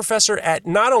was an art professor at,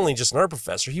 not only just an art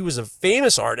professor, he was a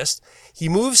famous artist. He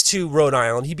moves to Rhode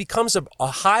Island. He becomes a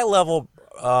high-level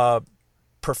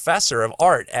professor of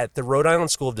art at the Rhode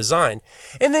Island School of Design,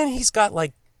 and then he's got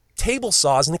table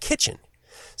saws in the kitchen.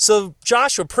 So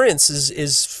Joshua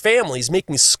Prince's family's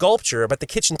making sculpture about the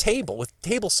kitchen table with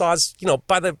table saws,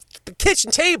 by the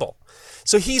kitchen table.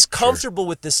 So he's comfortable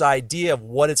with this idea of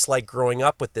what it's like growing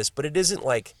up with this, but it isn't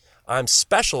like I'm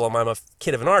special. I'm a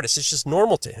kid of an artist. It's just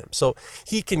normal to him. So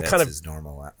he can kind of his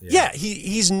normal.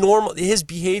 he's normal. His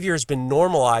behavior has been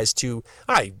normalized to,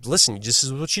 listen, this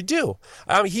is what you do.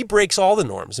 I mean, he breaks all the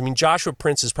norms. I mean, Joshua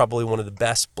Prince is probably one of the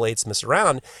best bladesmiths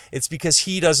around. It's because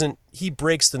he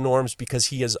breaks the norms because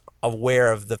he is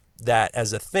aware of that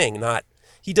as a thing,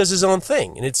 he does his own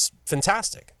thing, and it's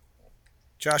fantastic.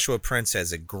 Joshua Prince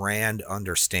has a grand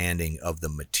understanding of the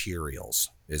materials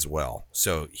as well.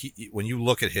 So when you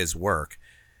look at his work,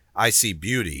 I see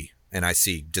beauty and I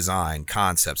see design,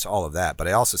 concepts, all of that, but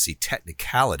I also see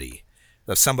technicality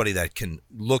of somebody that can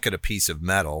look at a piece of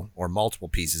metal or multiple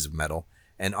pieces of metal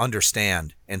and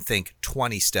understand and think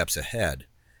 20 steps ahead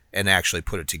and actually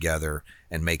put it together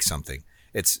and make something.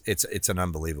 It's an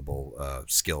unbelievable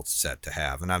skill set to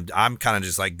have, and I'm kind of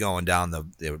just like going down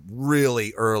the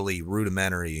really early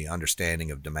rudimentary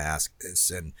understanding of Damascus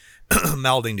and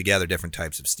melding together different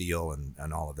types of steel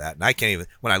and all of that. And I can't even,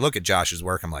 when I look at Josh's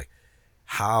work, I'm like,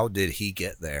 how did he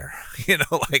get there?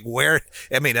 Like where?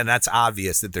 I mean, and that's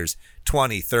obvious that there's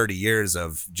 20, 30 years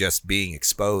of just being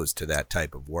exposed to that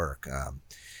type of work.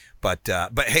 But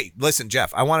hey, listen,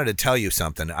 Jeff, I wanted to tell you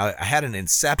something. I had an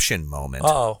inception moment.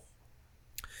 Uh-oh.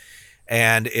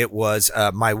 And it was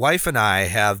my wife and I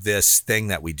have this thing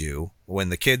that we do when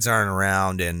the kids aren't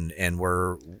around and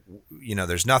we're,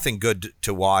 there's nothing good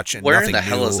to watch and where nothing the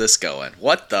hell new. is this going?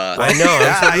 What the? I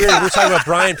know. We're talking about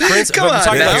Brian Prince. Come we're on,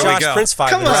 talking now. about Josh Prince 5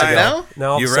 Come minutes on, ago. now. Now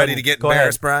all of You a ready sudden- to get go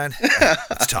embarrassed, ahead. Brian?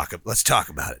 Let's talk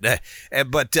about it.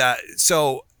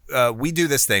 We do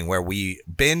this thing where we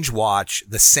binge watch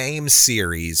the same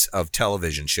series of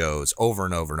television shows over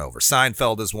and over and over.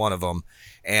 Seinfeld is one of them,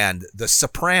 and The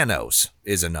Sopranos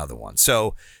is another one.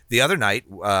 So the other night,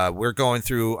 we're going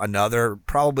through another,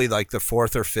 probably like the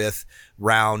fourth or fifth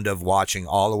round of watching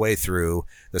all the way through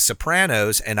The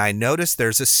Sopranos, and I noticed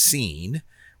there's a scene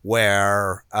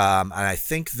where, and I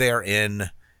think they're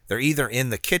either in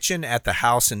the kitchen at the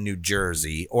house in New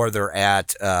Jersey, or they're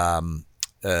at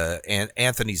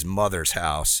Anthony's mother's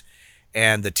house,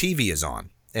 and the TV is on,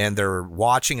 and they're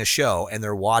watching a show, and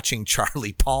they're watching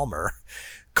Charlie Palmer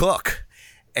cook,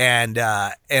 and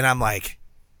I'm like,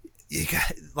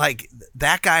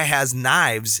 that guy has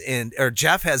knives or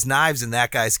Jeff has knives in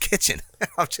that guy's kitchen.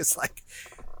 I'm just like,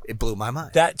 it blew my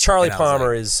mind. That Charlie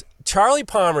Palmer is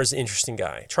an interesting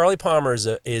guy. Charlie Palmer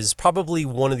is probably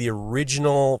one of the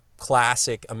original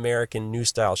classic American new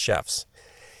style chefs.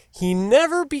 He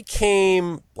never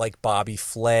became like Bobby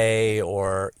Flay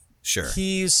or sure.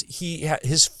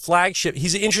 His flagship.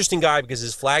 He's an interesting guy because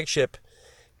his flagship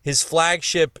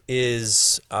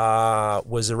was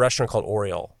a restaurant called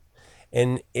Oriole,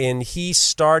 and he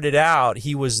started out.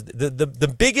 He was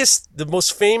the biggest, the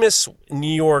most famous New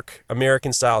York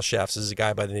American style chefs is a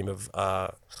guy by the name of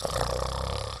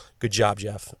good job,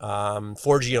 Jeff.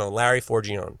 Forgione, Larry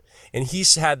Forgione, and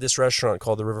he's had this restaurant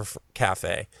called the River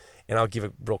Cafe. And I'll give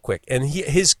it real quick. And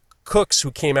his cooks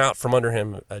who came out from under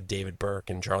him, David Burke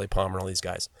and Charlie Palmer and all these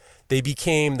guys, they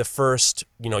became the first,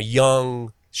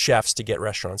 young chefs to get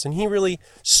restaurants. And he really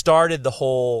started the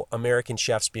whole American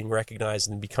chefs being recognized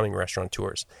and becoming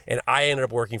restaurateurs. And I ended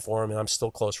up working for him, and I'm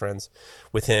still close friends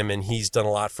with him. And he's done a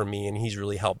lot for me, and he's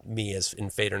really helped me in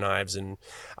Fader Knives. And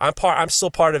I'm still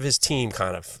part of his team,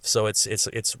 kind of. So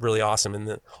it's really awesome.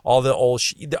 And all the old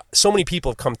so many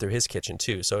people have come through his kitchen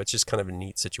too. So it's just kind of a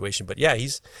neat situation. But yeah,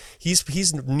 he's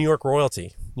New York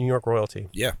royalty. New York royalty.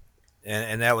 Yeah.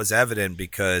 And that was evident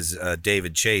because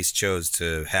David Chase chose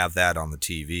to have that on the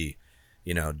TV,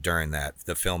 during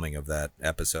the filming of that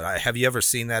episode. Have you ever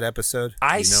seen that episode?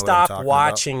 I stopped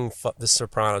watching The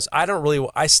Sopranos.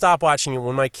 I stopped watching it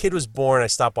when my kid was born. I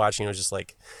stopped watching it. It was just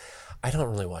like, I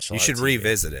don't really watch a lot You should of TV.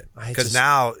 revisit it because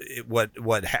now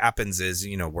what happens is,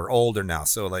 we're older now.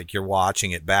 So like you're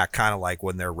watching it back kind of like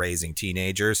when they're raising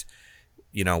teenagers.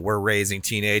 We're raising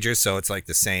teenagers, so it's like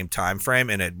the same time frame,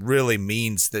 and it really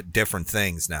means that different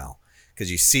things now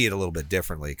because you see it a little bit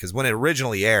differently. Because when it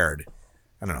originally aired,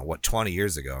 I don't know 20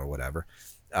 years ago or whatever,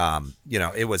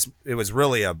 it was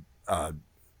really a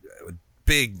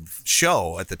big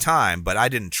show at the time, but I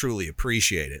didn't truly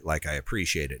appreciate it like I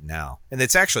appreciate it now. And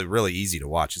it's actually really easy to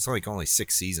watch. It's only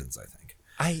 6 seasons, I think.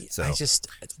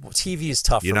 TV is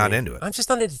tough. You're not into it. I'm just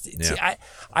not into it. Yeah.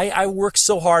 I work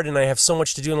so hard and I have so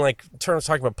much to do. And like in terms of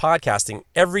talking about podcasting,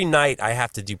 every night I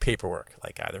have to do paperwork,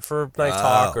 like either for Night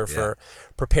Talk or for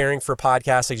preparing for a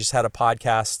podcast. I just had a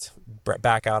podcast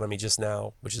back out on me just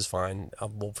now, which is fine.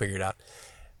 We'll figure it out.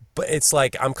 But it's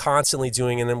like I'm constantly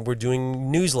doing, and then we're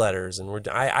doing newsletters, and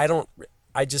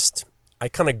I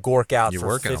kind of gork out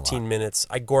for 15 minutes.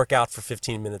 I gork out for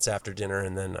 15 minutes after dinner,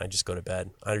 and then I just go to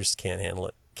bed. I just can't handle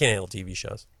it. Can't handle TV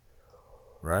shows.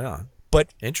 Right on.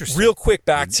 But interesting. Real quick,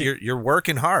 back to you're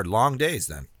working hard, long days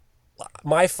then.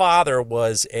 My father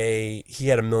he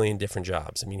had a million different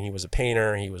jobs. I mean, he was a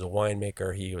painter, he was a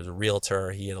winemaker, he was a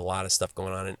realtor, he had a lot of stuff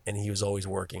going on, and he was always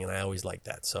working, and I always liked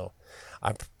that. So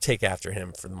I take after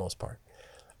him for the most part.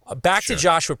 Back to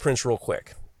Joshua Prince real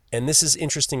quick. And this is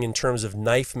interesting in terms of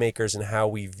knife makers and how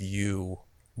we view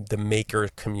the maker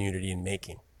community in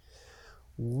making.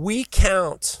 We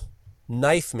count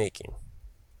knife making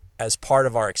as part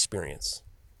of our experience.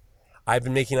 I've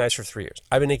been making knives for 3 years.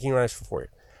 I've been making knives for 4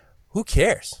 years. Who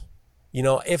cares? You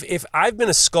know, if I've been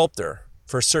a sculptor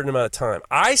for a certain amount of time,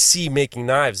 I see making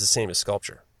knives the same as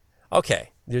sculpture.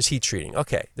 Okay, there's heat treating.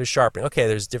 Okay, there's sharpening. Okay,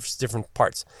 there's different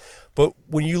parts. But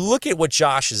when you look at what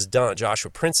Joshua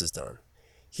Prince has done,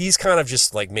 he's kind of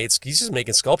just like he's just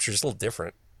making sculpture just a little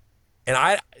different.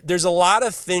 And there's a lot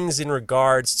of things in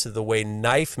regards to the way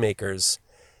knife makers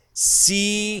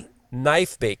see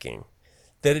knife making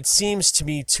that it seems to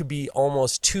me to be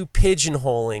almost too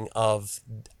pigeonholing of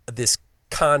this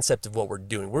concept of what we're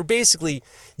doing. We're basically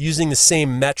using the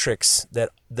same metrics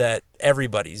that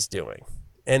everybody's doing.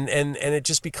 And it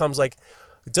just becomes like,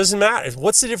 it doesn't matter.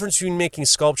 What's the difference between making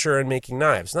sculpture and making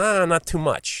knives? Nah, not too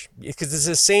much. Because it's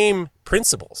the same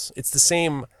principles. It's the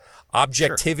same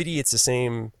objectivity. Sure. It's the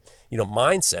same,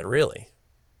 mindset, really.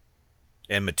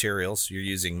 And materials. You're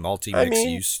using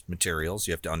multi-mix-use materials.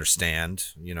 You have to understand,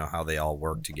 how they all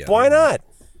work together. Why not?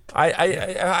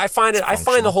 I find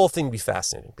the whole thing to be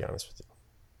fascinating, to be honest with you.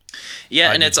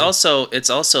 Yeah, and it's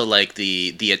also like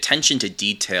the attention to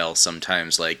detail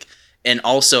sometimes, like, and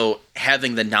also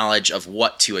having the knowledge of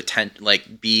what to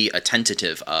be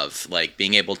attentive of, like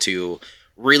being able to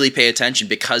really pay attention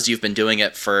because you've been doing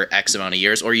it for X amount of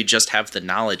years, or you just have the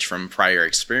knowledge from prior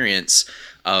experience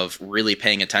of really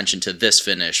paying attention to this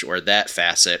finish or that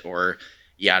facet or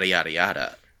yada, yada,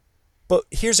 yada. But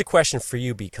here's a question for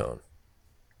you, B-Cone.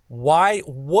 Why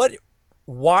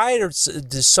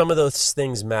does some of those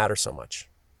things matter so much?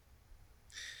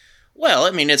 Well, I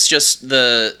mean, it's just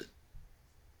the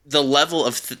level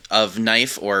of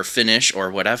knife or finish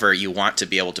or whatever you want to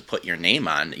be able to put your name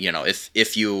on.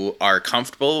 If you are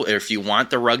comfortable, or if you want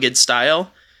the rugged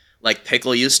style, like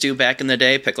Pickle used to back in the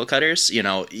day, pickle cutters,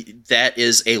 that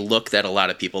is a look that a lot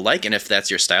of people like. And if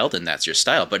that's your style, then that's your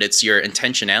style. But it's your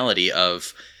intentionality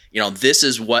of, this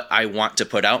is what I want to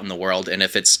put out in the world. And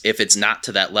if it's not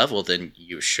to that level, then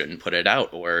you shouldn't put it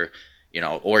out, or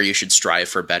you should strive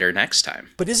for better next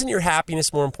time. But isn't your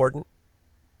happiness more important?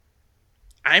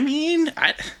 I mean,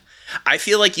 I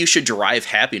feel like you should derive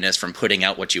happiness from putting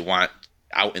out what you want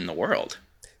out in the world.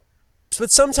 But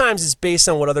sometimes it's based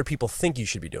on what other people think you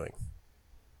should be doing.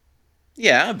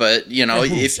 Yeah, but,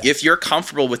 if you're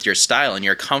comfortable with your style and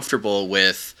you're comfortable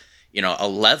with, a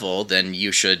level, then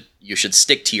you should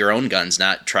stick to your own guns,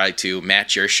 not try to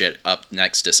match your shit up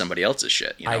next to somebody else's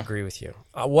shit. I agree with you.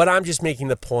 What I'm just making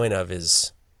the point of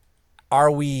is,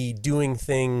 are we doing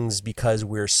things because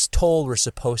we're told we're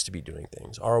supposed to be doing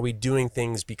things? Or are we doing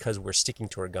things because we're sticking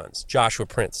to our guns? Joshua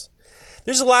Prince.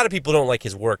 There's a lot of people who don't like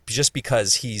his work just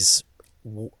because he's,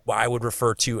 I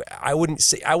wouldn't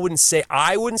say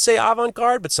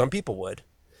avant-garde, but some people would.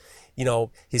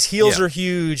 His heels are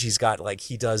huge. He's got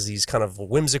he does these kind of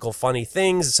whimsical, funny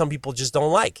things that some people just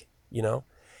don't like,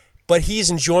 But he's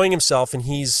enjoying himself, and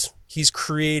he's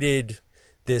created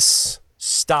this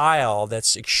style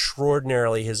that's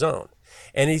extraordinarily his own.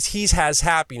 And he has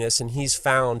happiness, and he's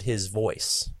found his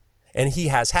voice, and he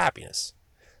has happiness.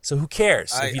 So who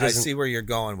cares? I see where you're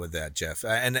going with that, Jeff.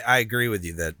 And I agree with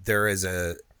you that there is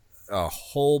a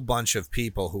whole bunch of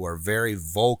people who are very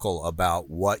vocal about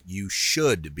what you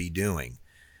should be doing.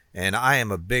 And I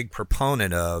am a big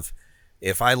proponent of,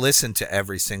 if I listened to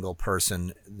every single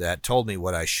person that told me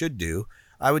what I should do,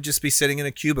 I would just be sitting in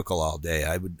a cubicle all day.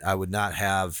 I would not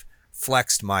have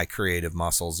flexed my creative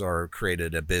muscles or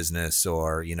created a business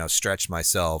or, stretched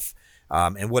myself.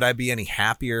 And would I be any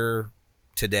happier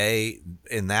today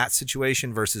in that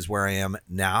situation versus where I am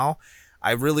now?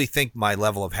 I really think my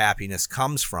level of happiness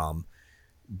comes from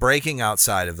breaking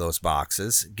outside of those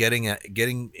boxes,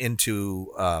 getting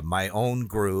into my own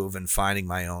groove and finding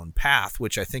my own path,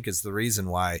 which I think is the reason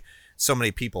why so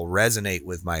many people resonate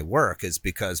with my work, is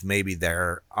because maybe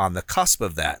they're on the cusp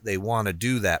of that. They want to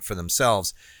do that for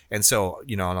themselves. And so,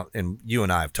 and you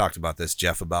and I have talked about this,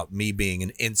 Jeff, about me being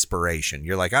an inspiration.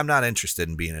 You're like, I'm not interested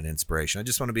in being an inspiration. I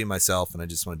just want to be myself, and I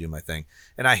just want to do my thing.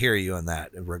 And I hear you in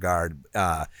that regard.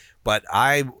 But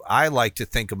I like to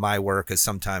think of my work as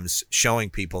sometimes showing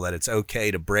people that it's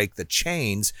okay to break the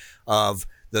chains of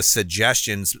the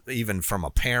suggestions, even from a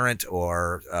parent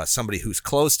or somebody who's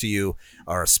close to you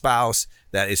or a spouse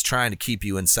that is trying to keep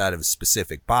you inside of a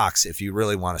specific box. If you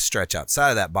really want to stretch outside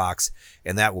of that box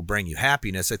and that will bring you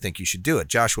happiness, I think you should do it.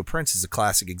 Joshua Prince is a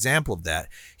classic example of that.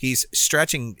 He's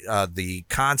stretching the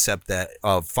concept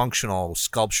of functional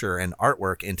sculpture and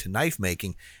artwork into knife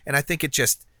making, and I think it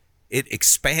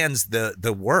expands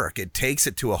the work. It takes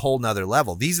it to a whole nother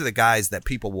level. These are the guys that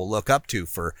people will look up to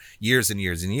for years and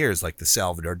years and years, like the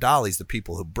Salvador Dalis, the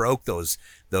people who broke those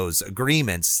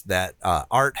agreements that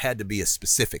art had to be a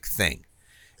specific thing.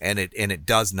 And it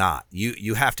does not.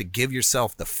 You have to give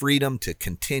yourself the freedom to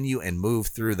continue and move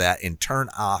through that and turn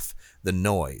off the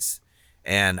noise.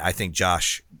 And I think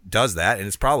Josh does that, and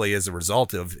it's probably as a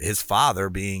result of his father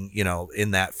being,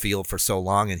 in that field for so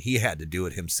long, and he had to do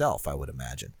it himself, I would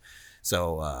imagine.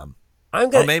 So,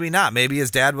 or maybe not. Maybe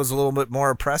his dad was a little bit more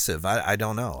oppressive. I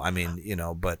don't know. I mean,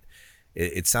 but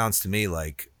it sounds to me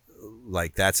like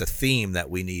that's a theme that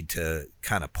we need to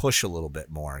kind of push a little bit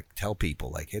more. Tell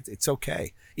people like it's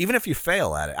okay, even if you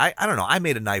fail at it. I don't know. I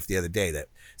made a knife the other day that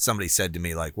somebody said to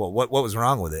me like, well, what was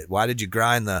wrong with it? Why did you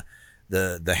grind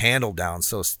the handle down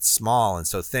so small and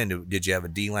so thin? Did you have a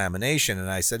delamination?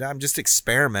 And I said, I'm just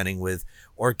experimenting with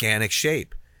organic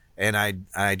shape. And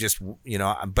I just,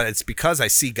 but it's because I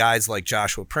see guys like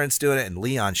Joshua Prince doing it and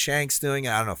Leon Shanks doing it.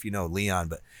 I don't know if you know Leon,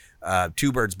 but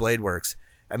Two Birds Blade Works.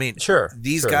 I mean,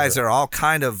 these guys are all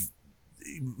kind of,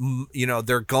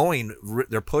 they're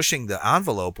pushing the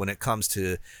envelope when it comes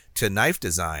to knife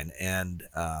design. And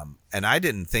I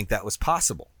didn't think that was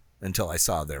possible until I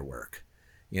saw their work,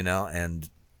 and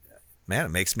man,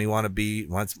 it makes me want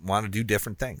to do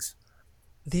different things.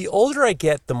 The older I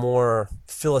get, the more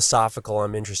philosophical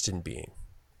I'm interested in being.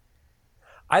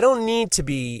 I don't need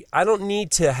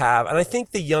to have, and I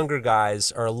think the younger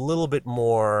guys are a little bit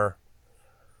more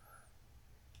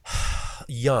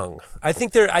young. I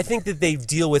think that they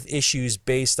deal with issues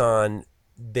based on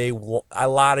a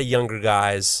lot of younger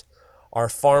guys are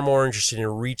far more interested in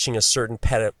reaching a certain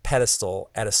pedestal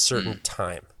at a certain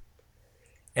time.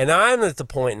 And I'm at the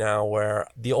point now where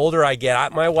the older I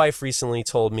get, my wife recently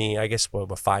told me, I guess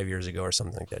about 5 years ago or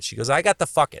something like that. She goes, I got the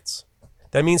fuckets.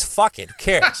 That means fuck it. Who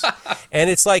cares? and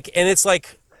it's like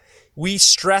we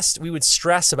would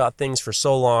stress about things for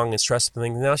so long and stress about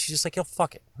things. Now she's just like, yo,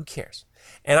 fuck it. Who cares?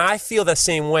 And I feel the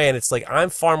same way. And it's like, I'm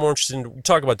far more interested in, we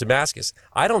talk about Damascus.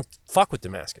 I don't fuck with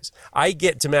Damascus. I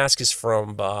get Damascus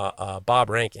from Bob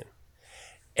Rankin.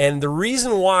 And the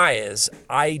reason why is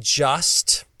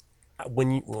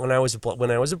when I was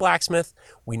a blacksmith,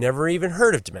 we never even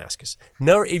heard of Damascus.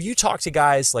 No, if you talk to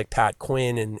guys like Pat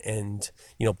Quinn and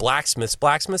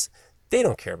blacksmiths, they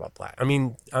don't care about black. I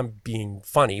mean, I'm being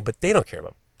funny, but they don't care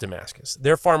about Damascus.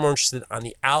 They're far more interested on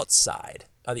the outside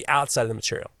of the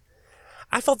material.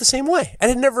 I felt the same way.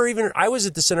 I was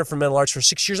at the Center for Metal Arts for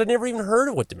 6 years. I never even heard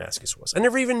of what Damascus was. I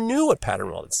never even knew what pattern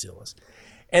welded steel was.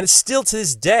 And still to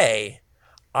this day,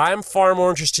 I'm far more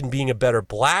interested in being a better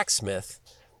blacksmith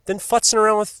than futzing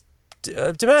around with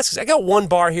Damascus. I got one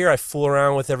bar here I fool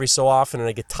around with every so often, and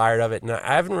I get tired of it. And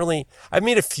I've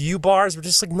made a few bars, but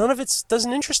just like none of it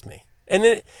doesn't interest me.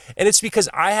 And it's because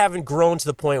I haven't grown to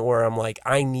the point where I'm like,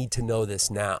 I need to know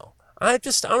this now.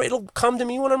 It'll come to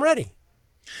me when I'm ready.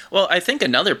 Well, I think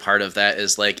another part of that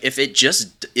is like, if it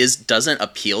just doesn't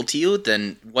appeal to you,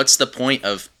 then what's the point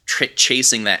of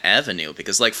chasing that avenue?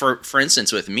 Because like, for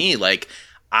instance, with me, like,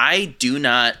 I do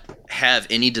not have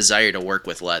any desire to work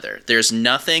with leather. There's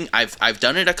nothing. I've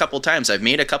done it a couple times. I've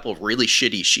made a couple really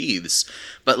shitty sheaths,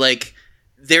 but like,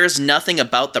 there's nothing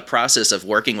about the process of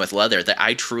working with leather that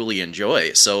I truly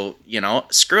enjoy. So,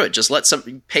 screw it. Just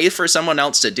pay for someone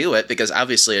else to do it, because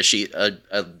obviously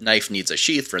a knife needs a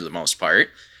sheath for the most part.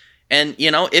 And,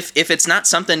 if it's not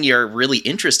something you're really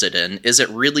interested in, is it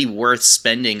really worth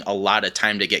spending a lot of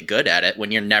time to get good at it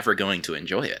when you're never going to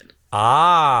enjoy it?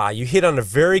 You hit on a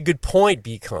very good point,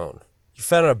 B-Cone. You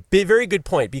found a very good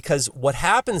point, because what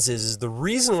happens is the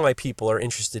reason why people are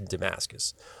interested in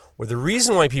Damascus, or the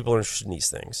reason why people are interested in these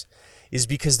things, is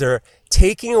because they're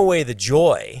taking away the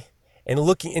joy and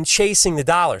looking and chasing the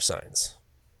dollar signs.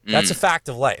 That's a fact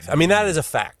of life. I mean, that is a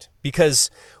fact, because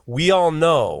we all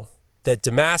know that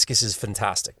Damascus is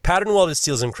fantastic. Pattern welded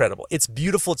steel is incredible. It's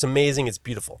beautiful. It's amazing. It's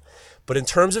beautiful. But in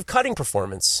terms of cutting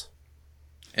performance,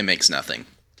 it makes nothing.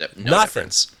 No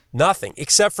difference. Nothing,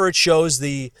 except for it shows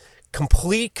the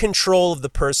complete control of the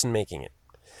person making it.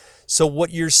 So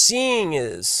what you're seeing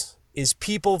is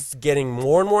people getting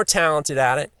more and more talented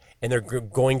at it, and they're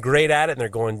going great at it, and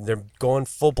they're going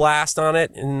full blast on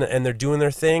it, and they're doing their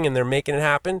thing, and they're making it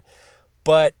happen.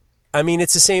 But I mean,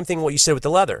 it's the same thing what you said with the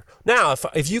leather. Now,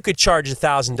 if you could charge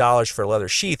 $1,000 for a leather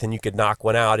sheath and you could knock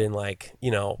one out in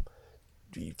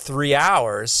 3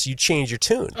 hours, you change your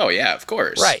tune. Oh yeah, of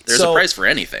course. Right. There's a price for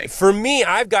anything. For me,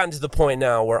 I've gotten to the point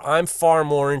now where I'm far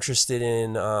more interested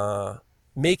in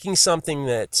making something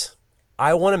that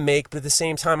I want to make, but at the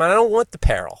same time, I don't want the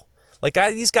peril. Like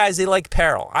these guys, they like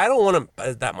peril. I don't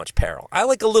want that much peril. I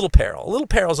like a little peril. A little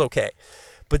peril's okay,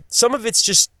 but some of it's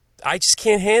just I just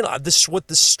can't handle this. What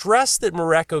the stress that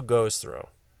Mareko goes through,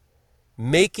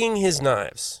 making his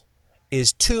knives,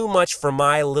 is too much for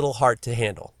my little heart to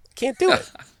handle. Can't do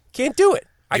it. Can't do it.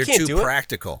 I can't do it. You're too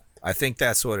practical. I think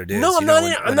that's what it is. No, I'm not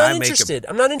interested.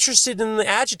 I'm not interested in the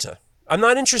agita. I'm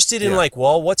not interested in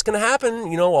what's going to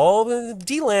happen? All the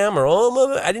DLAM or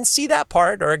all. I didn't see that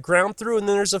part, or I ground through and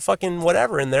then there's a fucking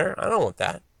whatever in there. I don't want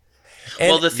that.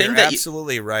 And the thing you're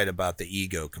absolutely right about the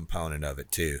ego component of it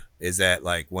too. Is that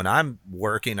like when I'm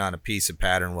working on a piece of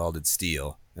pattern welded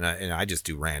steel, and I just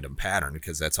do random pattern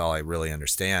because that's all I really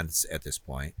understand at this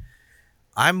point.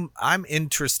 I'm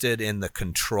interested in the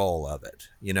control of it,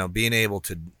 being able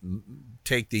to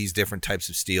take these different types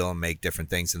of steel and make different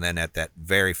things. And then at that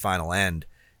very final end,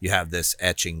 you have this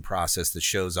etching process that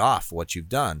shows off what you've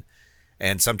done.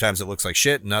 And sometimes it looks like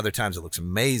shit and other times it looks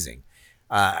amazing.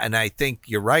 And I think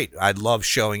you're right. I love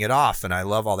showing it off and I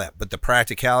love all that. But the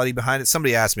practicality behind it,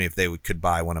 somebody asked me if they could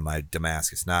buy one of my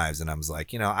Damascus knives. And I was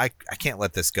like, I can't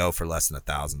let this go for less than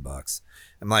 $1,000.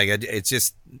 I'm like, it's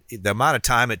just the amount of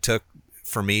time it took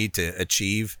for me to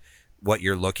achieve what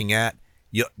you're looking at.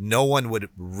 No one would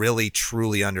really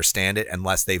truly understand it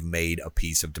unless they've made a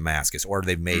piece of Damascus or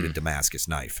they've made a Damascus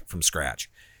knife from scratch.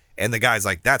 And the guy's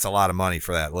like, that's a lot of money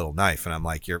for that little knife. And I'm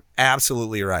like, you're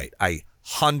absolutely right. I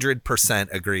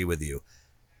 100% agree with you.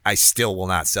 I still will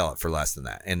not sell it for less than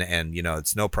that. And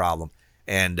it's no problem.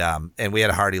 And we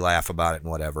had a hearty laugh about it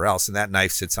and whatever else. And that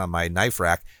knife sits on my knife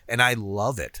rack and I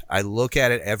love it. I look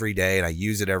at it every day and I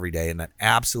use it every day and I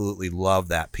absolutely love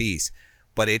that piece.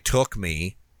 But it took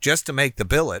me just to make the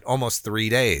billet almost 3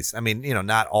 days. I mean,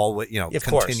 not all,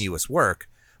 continuous work,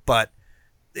 but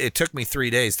it took me 3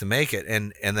 days to make it.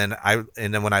 And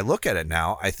then when I look at it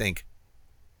now, I think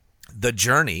the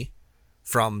journey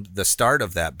from the start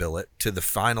of that billet to the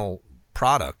final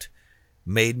product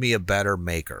made me a better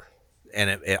maker.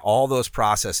 And all those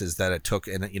processes that it took,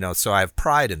 and so I have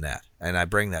pride in that, and I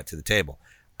bring that to the table.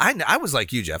 I was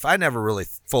like you, Jeff. I never really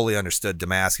fully understood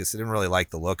Damascus. I didn't really like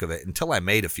the look of it until I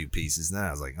made a few pieces, and then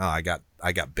I was like, oh, I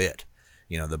got bit.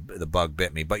 The bug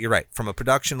bit me. But you're right. From a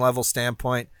production level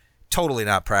standpoint, totally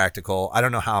not practical. I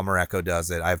don't know how Mareko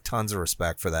does it. I have tons of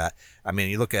respect for that. I mean,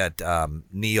 you look at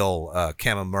Neil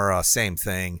Kamimura, same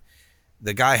thing.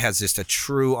 The guy has just a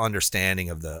true understanding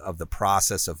of the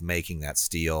process of making that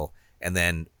steel. And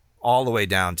then all the way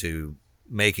down to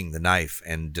making the knife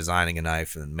and designing a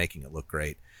knife and making it look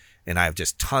great. And I have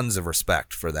just tons of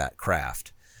respect for that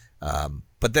craft.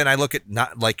 But then I look at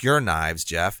not like your knives,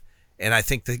 Jeff, and I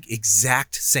think the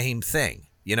exact same thing.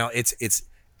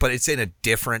 But it's in a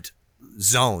different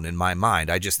zone in my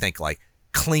mind. I just think like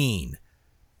clean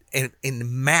and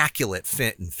immaculate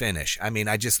fit and finish. I mean,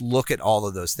 I just look at all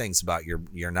of those things about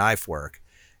your knife work.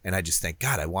 And I just think,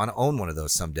 God, I want to own one of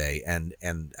those someday, and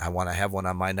I want to have one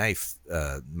on my knife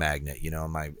magnet,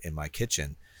 in my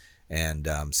kitchen, and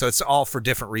so it's all for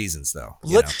different reasons, though.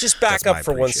 Let's just back up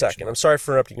for 1 second. I'm sorry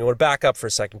for interrupting you. I want to back up for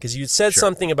a second because you said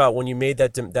something about when you made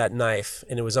that knife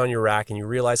and it was on your rack, and you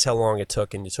realized how long it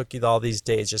took, and it took you all these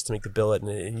days just to make the billet,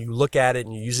 and you look at it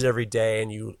and you use it every day,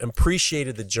 and you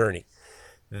appreciated the journey.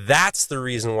 That's the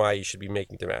reason why you should be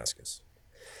making Damascus,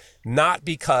 not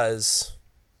because.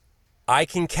 I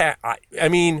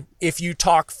mean, if you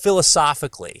talk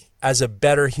philosophically as a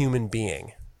better human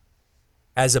being,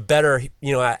 as a better,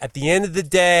 at the end of the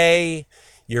day,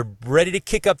 you're ready to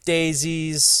kick up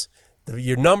daisies,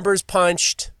 your number's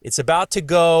punched, it's about to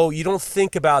go. You don't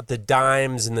think about the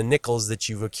dimes and the nickels that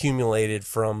you've accumulated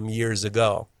from years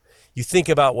ago. You think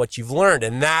about what you've learned,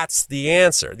 and that's the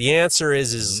answer. The answer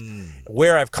is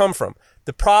where I've come from.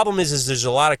 The problem is there's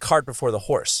a lot of cart before the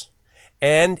horse.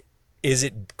 And is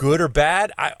it good or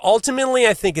bad? Ultimately,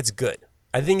 I think it's good.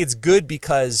 I think it's good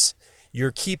because you're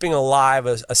keeping alive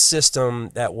a system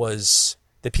that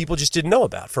people just didn't know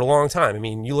about for a long time. I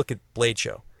mean, you look at Blade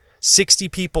Show. 60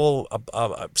 people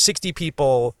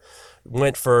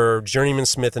went for Journeyman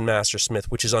Smith and Master Smith,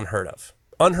 which is unheard of.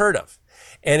 Unheard of.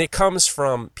 And it comes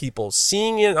from people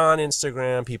seeing it on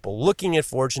Instagram, people looking at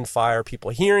Forged in Fire,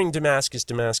 people hearing Damascus,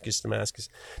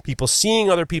 people seeing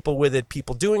other people with it,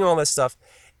 people doing all that stuff.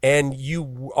 And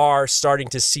you are starting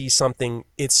to see something.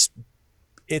 It's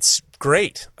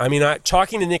great. I mean,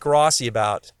 talking to Nick Rossi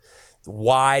about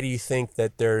why do you think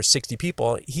that there are 60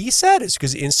 people? He said it's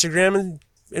because Instagram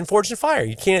and Forged in Fire.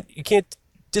 You can't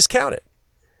discount it.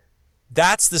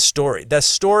 That's the story. The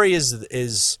story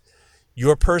is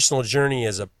your personal journey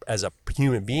as a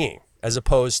human being, as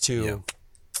opposed to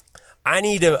I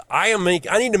need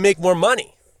to make more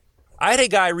money. I had a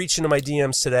guy reach into my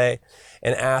DMs today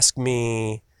and asked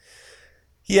me,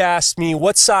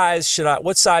 what size,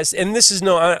 and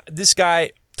this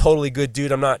guy, totally good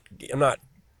dude. I'm not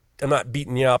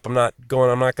beating you up. I'm not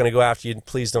going to go after you.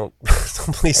 Please don't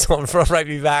write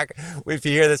me back if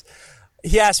you hear this.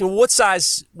 He asked me, what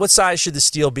size should the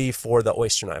steel be for the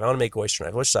oyster knife? I want to make oyster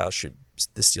knife. What size should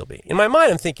the steel be? In my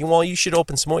mind, I'm thinking, well, you should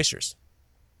open some oysters.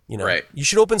 Right. You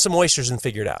should open some oysters and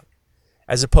figure it out,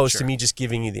 as opposed to me just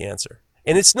giving you the answer.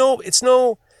 And it's no.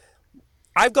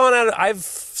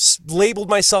 I've labeled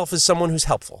myself as someone who's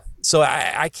helpful, so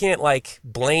I can't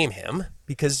blame him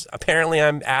because apparently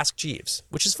I'm Ask Jeeves,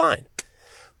 which is fine.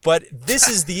 But this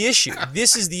is the issue.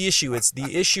 The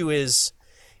issue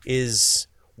is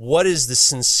what is the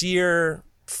sincere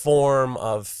form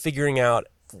of figuring out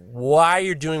why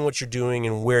you're doing what you're doing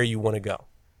and where you want to go.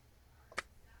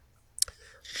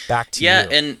 Back to you. Yeah,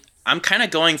 and I'm kind of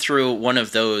going through one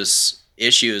of those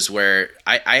issues where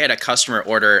I had a customer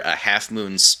order a Half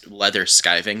Moon's leather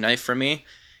skiving knife for me.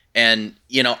 And,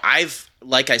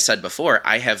 like I said before,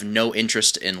 I have no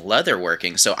interest in leather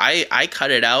working. So I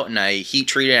cut it out and I heat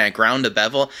treated and I ground a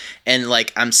bevel. And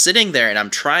I'm sitting there and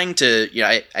I'm trying to,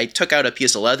 I took out a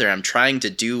piece of leather. I'm trying to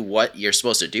do what you're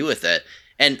supposed to do with it.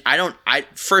 And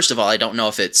first of all, I don't know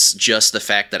if it's just the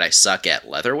fact that I suck at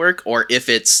leather work or if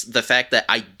it's the fact that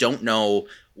I don't know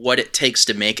what it takes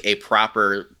to make a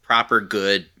proper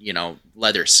good,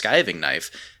 leather skiving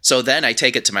knife. So then I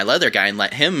take it to my leather guy and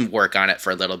let him work on it for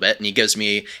a little bit. And he gives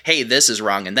me, hey, this is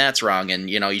wrong and that's wrong. And,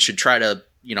 you should try to,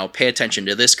 pay attention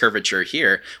to this curvature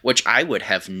here, which I would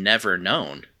have never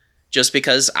known just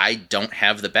because I don't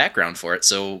have the background for it.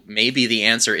 So maybe the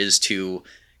answer is to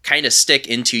kind of stick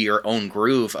into your own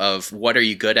groove of what are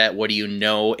you good at? What do you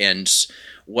know? And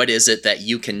what is it that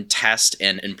you can test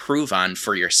and improve on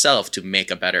for yourself to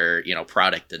make a better,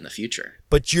 product in the future?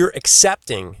 But you're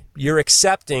accepting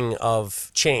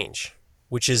of change,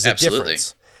 which is the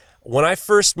difference. When I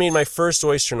first made my first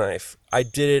oyster knife, I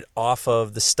did it off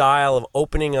of the style of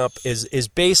opening up is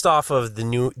based off of the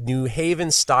New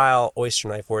Haven style oyster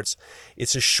knife, where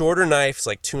it's a shorter knife. It's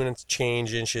like 2 and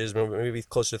change inches, maybe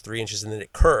closer to 3 inches, and then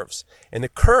it curves. And the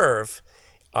curve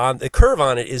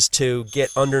on it is to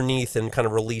get underneath and kind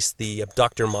of release the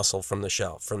abductor muscle from the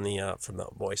shell, from the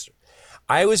oyster.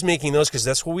 I was making those because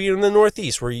that's what we in the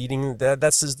Northeast. We're eating that.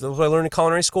 That's what I learned in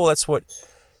culinary school.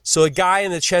 So a guy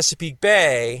in the Chesapeake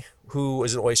Bay who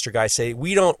is an oyster guy say,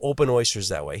 we don't open oysters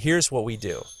that way. Here's what we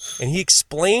do. And he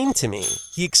explained to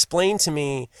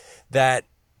me that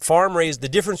the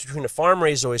difference between a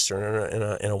farm-raised oyster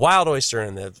and a wild oyster,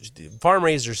 and the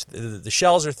farm-raised, the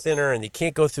shells are thinner and you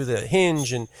can't go through the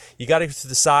hinge and you got to go through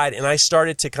the side. And I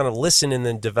started to kind of listen and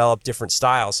then develop different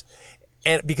styles.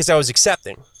 And because I was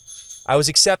accepting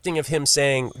of him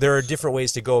saying, there are different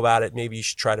ways to go about it. Maybe you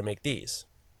should try to make these.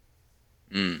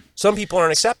 Some people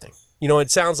aren't accepting.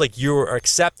 It sounds like you're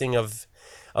accepting of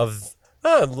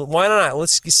why not?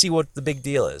 Let's see what the big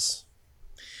deal is.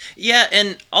 Yeah,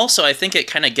 and also I think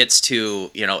it kind of gets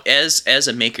to, as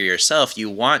a maker yourself, you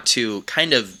want to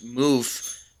kind of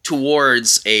move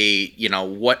towards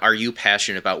what are you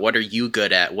passionate about? What are you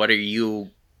good at? What are you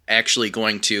actually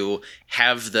going to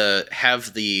have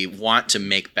the want to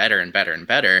make better and better and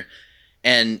better?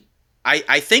 And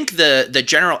I think the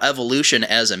general evolution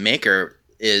as a maker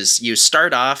is you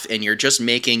start off and you're just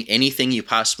making anything you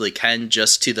possibly can,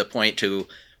 just to the point to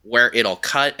where it'll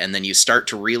cut, and then you start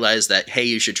to realize that, hey,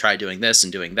 you should try doing this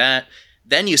and doing that.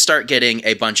 Then you start getting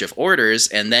a bunch of orders,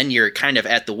 and then you're kind of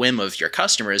at the whim of your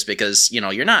customers because,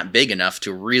 you're not big enough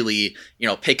to really,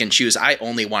 pick and choose. I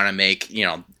only want to make,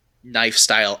 knife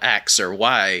style X or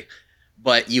Y,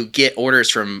 but you get orders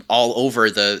from all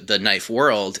over the knife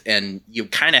world, and you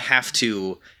kind of have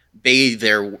to obey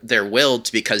their will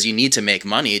because you need to make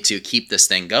money to keep this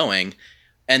thing going.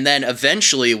 And then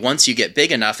eventually, once you get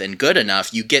big enough and good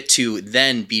enough, you get to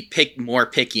then be more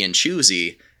picky and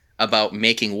choosy about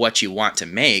making what you want to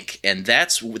make. And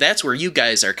that's where you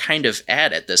guys are kind of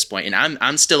at this point. And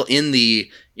I'm still in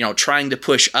the, trying to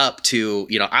push up to,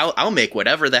 I'll make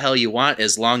whatever the hell you want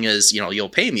as long as, you'll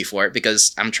pay me for it,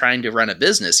 because I'm trying to run a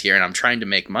business here and I'm trying to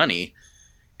make money.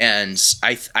 And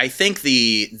I think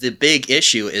the big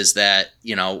issue is that,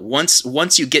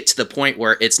 once you get to the point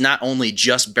where it's not only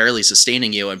just barely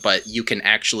sustaining you, but you can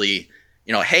actually,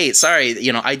 hey, sorry,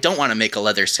 I don't want to make a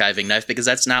leather skiving knife because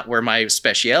that's not where my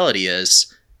specialty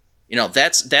is.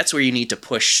 that's where you need to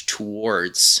push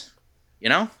towards.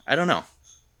 I don't know.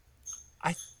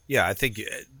 I think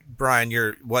Brian,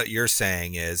 what you're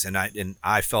saying is, and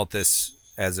I felt this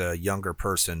as a younger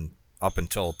person up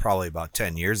until probably about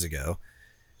 10 years ago,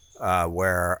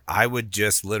 where I would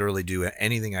just literally do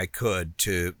anything I could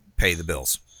to pay the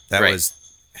bills. That was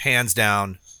hands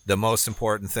down the most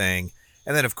important thing.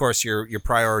 And then of course your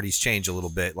priorities change a little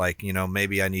bit. Like,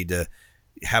 maybe I need to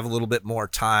have a little bit more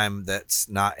time that's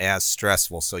not as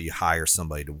stressful. So you hire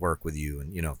somebody to work with you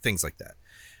and, things like that.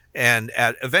 And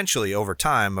eventually over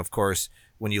time, of course,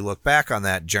 when you look back on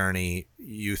that journey,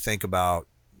 you think about,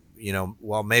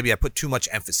 well, maybe I put too much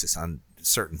emphasis on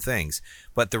certain things,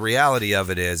 but the reality of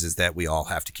it is that we all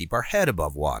have to keep our head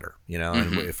above water,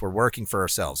 and if we're working for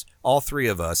ourselves, all three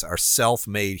of us are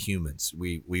self-made humans.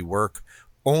 We work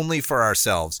only for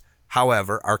ourselves.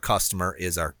 However, our customer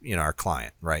is our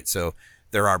client, right? So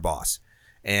they're our boss.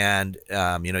 And,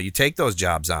 you take those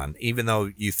jobs on, even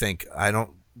though you think, I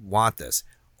don't want this.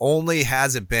 Only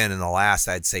has it been in the last,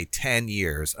 I'd say 10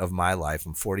 years of my life,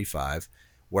 I'm 45,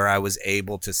 where I was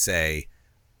able to say,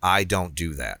 I don't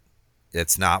do that.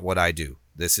 It's not what I do.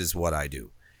 This is what I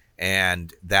do.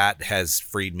 And that has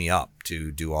freed me up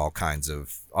to do all kinds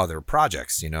of other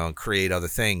projects, and create other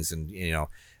things. And,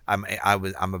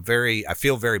 I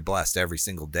feel very blessed every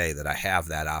single day that I have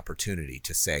that opportunity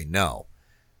to say no.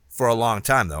 For a long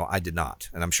time, though, I did not.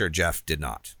 And I'm sure Jeff did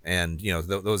not. And,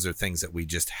 those are things that we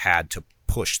just had to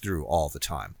push through all the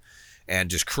time and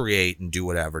just create and do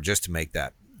whatever just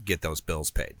to get those bills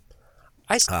paid.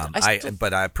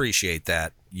 But I appreciate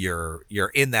that you're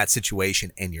in that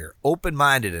situation and you're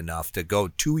open-minded enough to go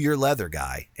to your leather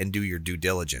guy and do your due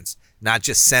diligence, not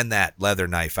just send that leather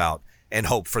knife out and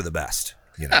hope for the best.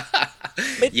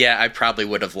 Yeah, I probably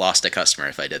would have lost a customer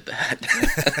if I did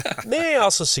that. May I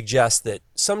also suggest that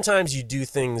sometimes you do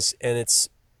things and it's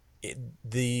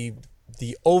the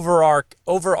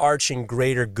overarching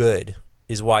greater good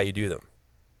is why you do them.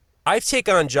 I take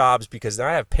on jobs because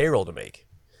I have payroll to make.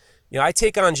 I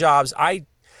take on jobs.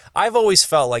 I've always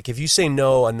felt like if you say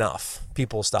no enough,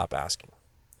 people will stop asking.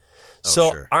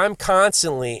 Sure. I'm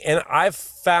constantly, and I've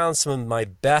found some of my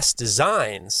best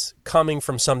designs coming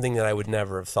from something that I would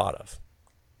never have thought of.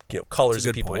 Colors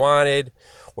that people wanted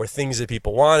or things that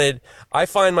people wanted. I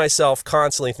find myself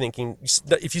constantly thinking,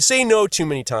 if you say no too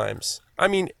many times,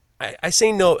 I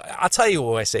say no. I'll tell you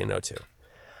what I say no to.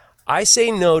 I say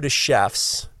no to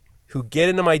chefs who get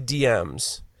into my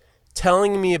DMs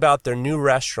telling me about their new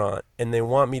restaurant and they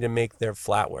want me to make their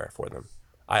flatware for them.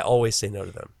 I always say no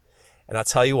to them. And I'll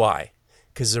tell you why.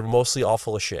 Because they're mostly all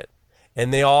full of shit.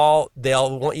 And they all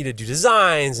want you to do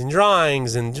designs and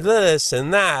drawings and this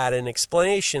and that and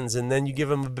explanations, and then you give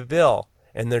them a bill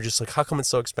and they're just like, how come it's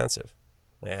so expensive?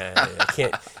 I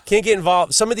can't get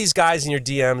involved. Some of these guys in your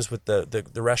DMs with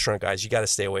the restaurant guys, you got to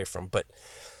stay away from. But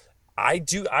I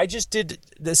just did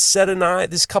this set of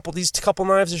knives. These couple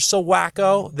knives are so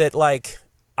wacko that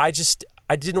I just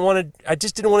didn't want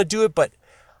to do it. But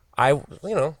I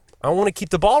want to keep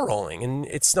the ball rolling, and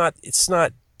it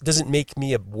doesn't make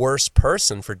me a worse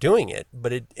person for doing it,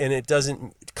 but it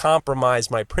doesn't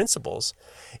compromise my principles.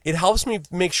 It helps me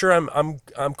make sure I'm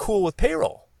cool with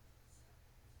payroll.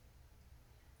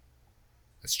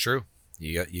 That's true.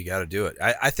 You got to do it.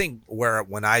 I think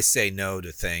when I say no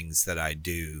to things that I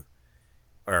do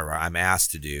or I'm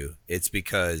asked to do, it's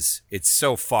because it's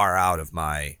so far out of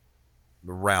my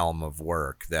realm of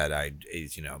work that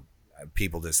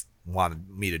people just wanted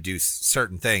me to do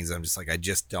certain things. I'm just like, I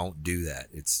just don't do that.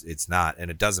 It's not, and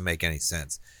it doesn't make any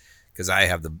sense because I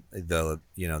have the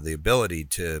ability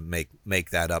to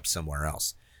make that up somewhere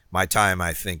else. My time,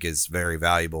 I think, is very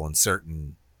valuable in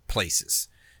certain places.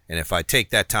 And if I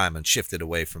take that time and shift it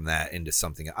away from that into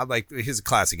something, here's a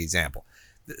classic example.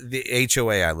 The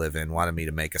HOA I live in wanted me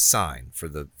to make a sign for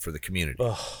the community.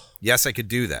 Ugh. Yes, I could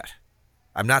do that.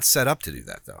 I'm not set up to do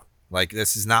that though.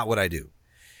 This is not what I do.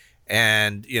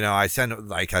 And I tell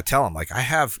them I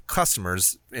have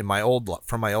customers from my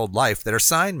old life that are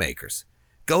sign makers.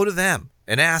 Go to them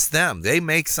and ask them. They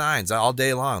make signs all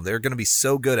day long. They're going to be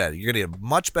so good at it. You're going to get a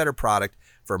much better product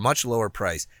for a much lower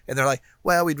price. And they're like,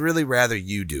 well, we'd really rather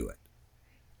you do it.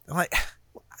 I'm like,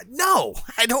 no,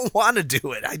 I don't want to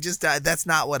do it. That's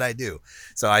not what I do.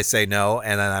 So I say no,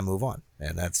 and then I move on.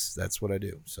 And that's what I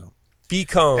do. So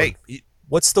B-Cone, hey,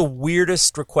 what's the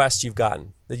weirdest request you've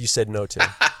gotten that you said no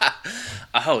to?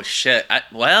 Oh, shit. A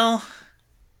lot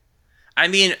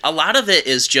of it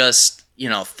is just,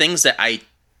 things that I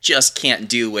just can't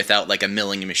do without a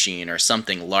milling machine or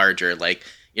something larger.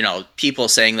 People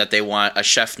saying that they want a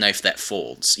chef knife that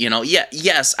folds.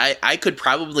 Yes, I could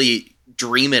probably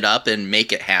dream it up and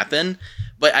make it happen,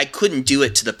 but I couldn't do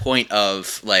it to the point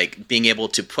of like being able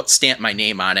to stamp my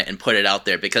name on it and put it out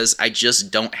there because I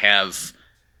just don't have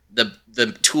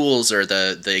the tools or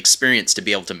the experience to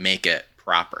be able to make it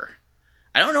proper.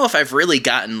 I don't know if I've really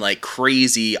gotten like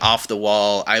crazy off the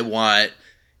wall. I want,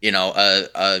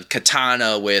 a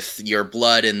katana with your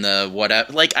blood in the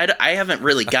whatever. Like I haven't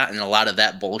really gotten a lot of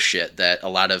that bullshit that a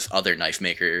lot of other knife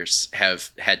makers have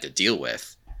had to deal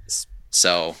with.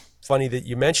 So funny that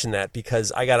you mentioned that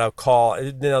because I got a call.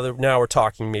 Now we're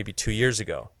talking maybe 2 years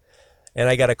ago, and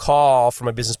I got a call from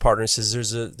my business partner and says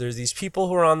there's these people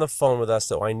who are on the phone with us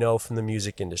that I know from the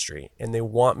music industry, and they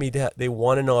want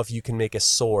to know if you can make a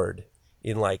sword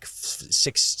in like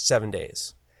 6-7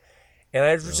 days. And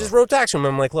I just wrote back to him.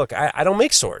 I'm like, look, I don't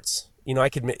make swords.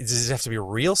 Does it have to be a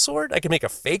real sword? I could make a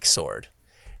fake sword.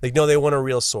 Like, no, they want a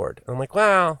real sword. And I'm like,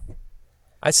 well,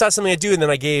 I saw something I do, and then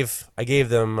I gave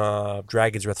them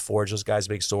Dragon's Breath Forge. Those guys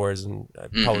make swords, and I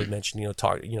probably mentioned Neil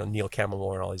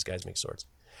Camelmore and all these guys make swords.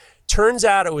 Turns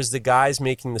out it was the guys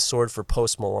making the sword for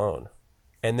Post Malone,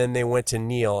 and then they went to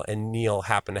Neil, and Neil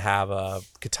happened to have a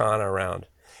katana around,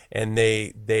 and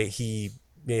he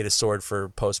made a sword for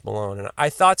Post Malone. And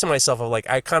I thought to myself, I'm like,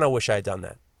 I kind of wish I had done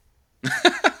that.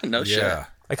 No shit.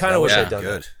 I kind of wish I'd done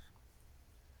that.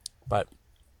 But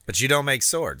you don't make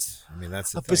swords. I mean,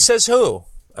 that's the thing. But says who?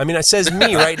 I mean, it says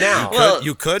me right now. Well,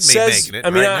 you could be making it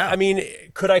right now. I mean,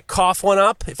 could I cough one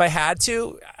up if I had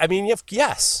to? I mean,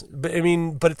 yes. But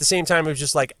at the same time, it was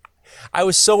just like, I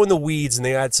was so in the weeds and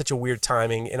they had such a weird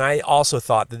timing. And I also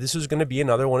thought that this was going to be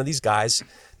another one of these guys,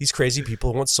 these crazy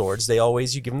people who want swords.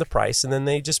 You give them the price and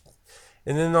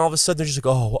then all of a sudden they're just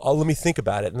like, oh, let me think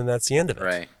about it. And then that's the end of it.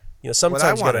 Right.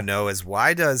 Sometimes what I want to know is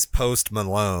why does Post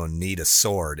Malone need a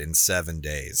sword in 7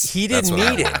 days? He didn't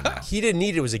need it. He didn't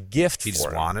need it. It was a gift. He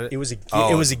just wanted it. It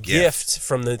was a gift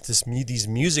from these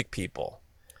music people.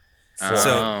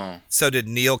 So did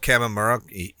Neil Kamimura?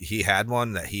 He had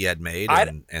one that he had made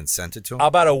and sent it to him.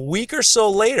 About a week or so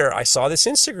later, I saw this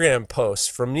Instagram post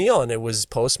from Neil, and it was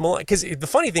Post Malone. Because the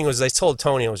funny thing was, I told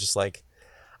Tony, I was just like,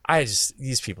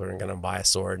 these people aren't going to buy a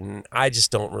sword, and I just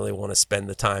don't really want to spend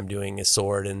the time doing a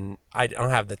sword, and I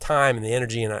don't have the time and the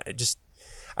energy, and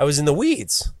I was in the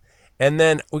weeds. And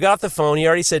then we got off the phone. He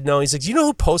already said no. He's like, do you know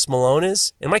who Post Malone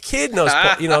is? And my kid knows,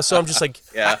 so I'm just like,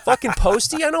 fucking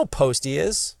Posty? I know who Posty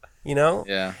is.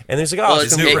 Yeah. And there's like,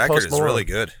 his new record is really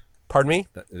good. Pardon me?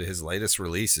 His latest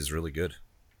release is really good.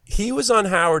 He was on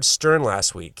Howard Stern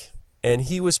last week, and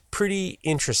he was pretty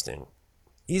interesting.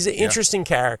 He's an interesting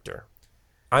character.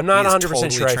 I'm not 100% totally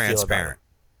sure I transparent.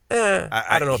 feel about it.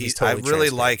 I don't know if he's totally I really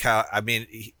transparent. like how,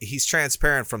 he's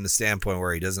transparent from the standpoint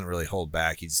where he doesn't really hold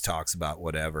back. He just talks about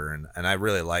whatever, and I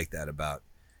really like that about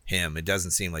him. It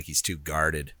doesn't seem like he's too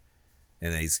guarded.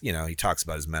 And he's, he talks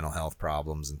about his mental health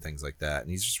problems and things like that.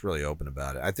 And he's just really open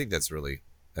about it. I think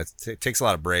it takes a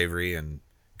lot of bravery and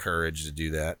courage to do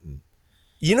that. And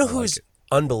who's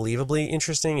unbelievably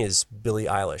interesting is Billie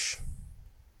Eilish.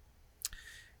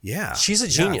 Yeah. She's a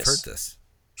genius. Yeah, I've heard this.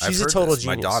 She's a total genius.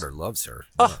 My daughter loves her.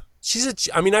 Oh,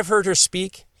 I've heard her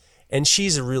speak, and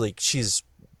she's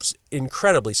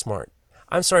incredibly smart.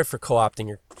 I'm sorry for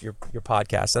co-opting your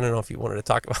podcast. I don't know if you wanted to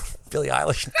talk about Billie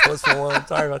Eilish and Post Malone. I'm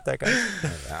sorry about that,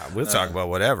 guys. We'll talk about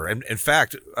whatever. And in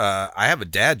fact, I have a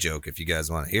dad joke if you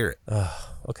guys want to hear it.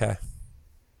 Okay.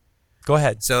 Go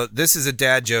ahead. So this is a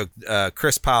dad joke.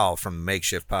 Chris Powell from the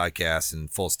Makeshift Podcast and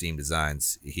Full Steam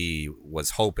Designs, he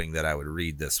was hoping that I would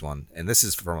read this one. And this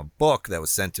is from a book that was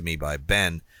sent to me by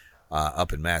Ben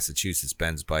up in Massachusetts,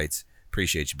 Ben's Bites.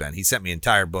 Appreciate you, Ben. He sent me an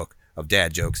entire book of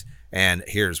dad jokes. And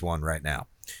here's one right now.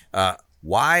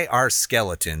 Why are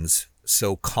skeletons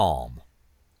so calm?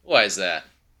 Why is that?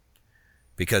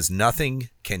 Because nothing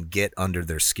can get under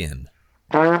their skin.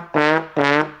 The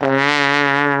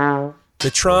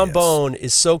trombone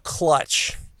is so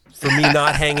clutch for me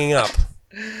not hanging up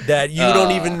that you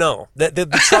don't even know. The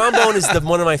trombone is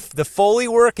the Foley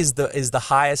work is the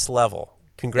highest level.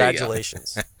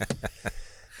 Congratulations.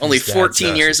 Only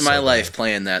 14 years of my life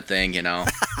playing that thing, And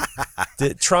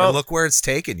look where it's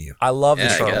taken you. I love the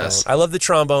trombone. I love the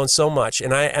trombone so much,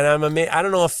 and I'm amazed. I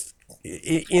don't know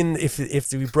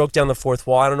if we broke down the fourth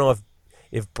wall. I don't know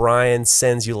if Brian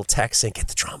sends you a little text saying get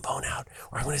the trombone out,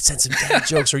 or I'm going to send some dad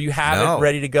jokes, or you have it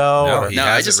ready to go. No,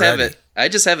 I just have it. I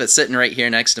just have it sitting right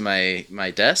here next to my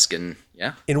desk, and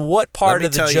yeah. In what part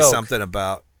of the joke? Let me tell you something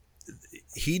about.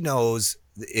 He knows.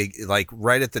 Like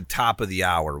right at the top of the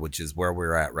hour, which is where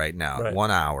we're at right now, right.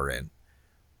 1 hour in,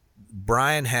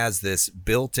 Brian has this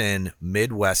built-in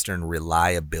Midwestern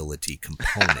reliability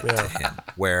component to him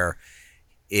where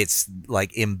it's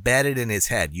like embedded in his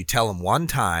head. You tell him one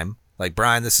time, like,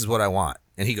 Brian, this is what I want.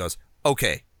 And he goes,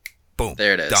 okay. Boom.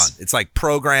 There it is. Done. It's like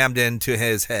programmed into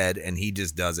his head, and he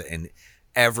just does it. And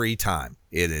every time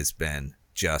it has been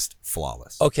just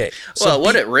flawless. Okay. Well,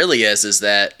 what it really is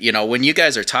that, you know, when you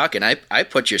guys are talking, I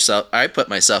put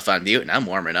myself on mute and I'm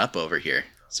warming up over here.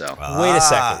 So wait a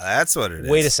second. That's what it is.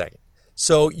 Wait a second.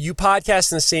 So you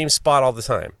podcast in the same spot all the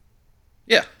time?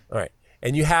 Yeah. All right.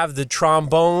 And you have the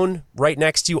trombone right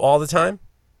next to you all the time?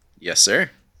 Yes, sir.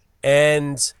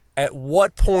 And at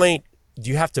what point do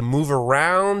you have to move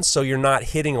around so you're not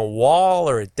hitting a wall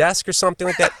or a desk or something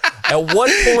like that? At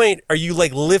what point are you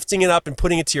like lifting it up and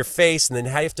putting it to your face, and then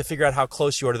how you have to figure out how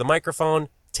close you are to the microphone?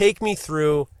 Take me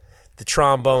through the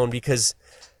trombone, because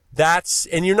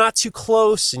and you're not too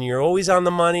close and you're always on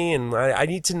the money, and I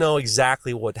need to know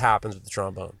exactly what happens with the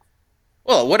trombone.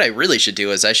 Well, what I really should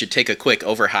do is I should take a quick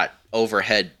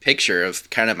overhead picture of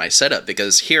kind of my setup,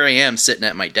 because here I am sitting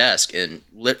at my desk and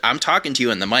I'm talking to you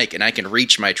in the mic, and I can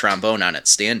reach my trombone on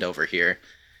its stand over here.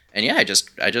 And yeah, I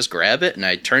just grab it and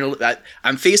I turn it.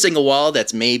 I'm facing a wall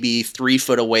that's maybe 3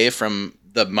 foot away from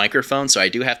the microphone, so I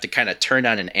do have to kind of turn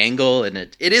on an angle, and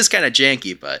it is kind of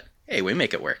janky, but hey, we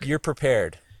make it work. You're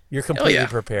prepared. You're completely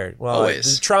prepared. Well,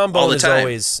 always. The trombone All the is time.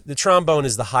 always the trombone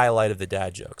is the highlight of the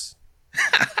dad jokes.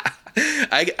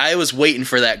 I was waiting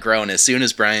for that groan as soon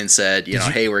as Brian said,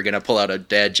 hey, we're gonna pull out a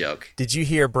dad joke. Did you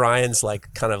hear Brian's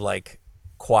kind of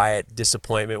quiet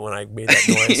disappointment when I made that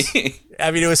noise?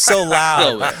 I mean, it was so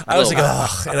loud. I was like,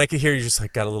 oh, and I could hear you just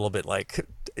got a little bit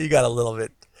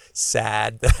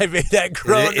sad that I made that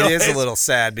groan. It is a little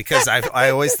sad, because I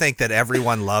always think that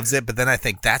everyone loves it, but then I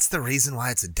think that's the reason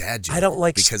why it's a dad joke. I don't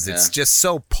like, because it's just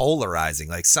so polarizing.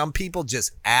 Like, some people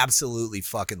just absolutely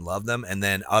fucking love them, and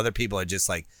then other people are just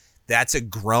like, that's a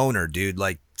groaner, dude.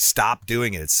 Like, stop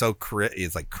doing it. It's so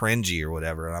it's like cringy or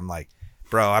whatever. And I'm like,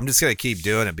 bro, I'm just gonna keep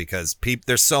doing it because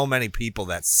there's so many people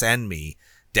that send me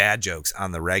dad jokes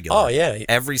on the regular. Oh yeah.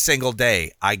 Every single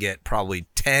day I get probably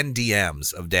 10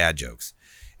 DMs of dad jokes.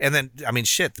 And then, I mean,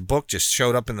 shit, the book just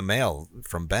showed up in the mail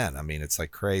from Ben. I mean, it's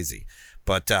like crazy.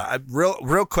 But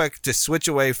real quick, to switch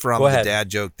away from the dad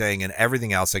joke thing and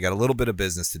everything else, I got a little bit of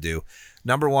business to do.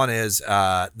 Number one is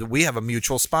we have a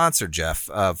mutual sponsor, Jeff,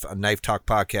 of Knife Talk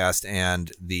Podcast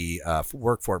and the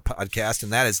Work For It Podcast,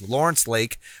 and that is Lawrence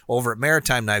Lake over at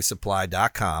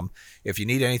MaritimeKnifeSupply.com. If you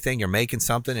need anything, you're making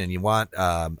something, and you want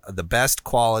the best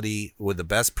quality with the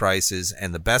best prices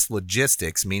and the best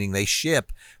logistics, meaning they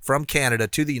ship from Canada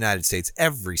to the United States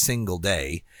every single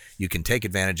day, you can take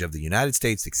advantage of the United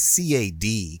States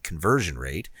CAD conversion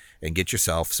rate and get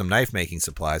yourself some knife making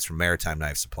supplies from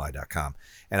MaritimeKnifeSupply.com.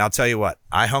 And I'll tell you what,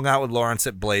 I hung out with Lawrence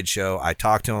at Blade Show. I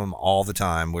talk to him all the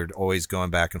time. We're always going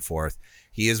back and forth.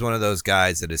 He is one of those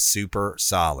guys that is super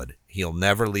solid. He'll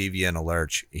never leave you in a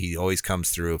lurch. He always comes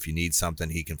through. If you need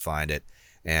something, he can find it,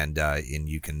 and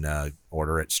you can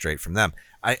order it straight from them.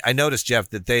 I noticed, Jeff,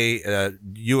 that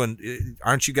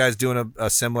aren't you guys doing a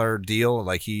similar deal?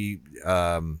 Like, he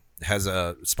has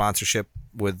a sponsorship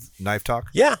with Knife Talk?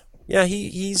 Yeah. Yeah,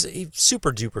 he's a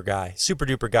super duper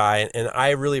guy, and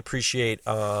I really appreciate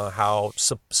how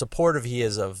supportive he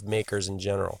is of makers in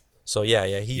general. So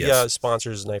he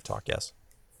sponsors Knife Talk. Yes,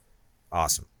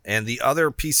 awesome. And the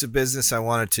other piece of business I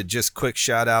wanted to just quick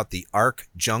shout out, the Arc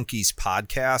Junkies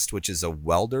podcast, which is a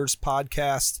welders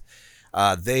podcast.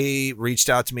 They reached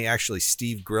out to me. Actually,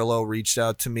 Steve Grillo reached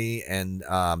out to me, and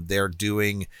they're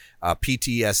doing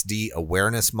PTSD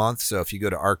Awareness Month. So if you go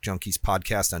to Arc Junkies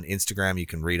Podcast on Instagram, you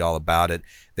can read all about it.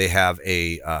 They have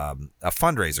a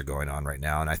fundraiser going on right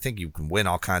now, and I think you can win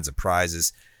all kinds of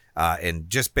prizes. And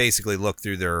just basically look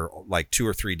through their 2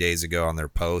 or 3 days ago on their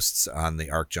posts on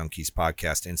the Arc Junkies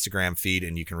Podcast Instagram feed,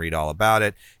 and you can read all about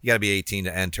it. You got to be 18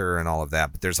 to enter and all of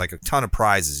that, but there's a ton of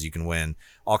prizes you can win,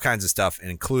 all kinds of stuff,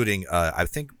 including I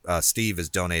think Steve is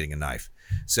donating a knife.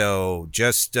 So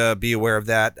just be aware of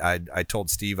that. I told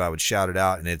Steve I would shout it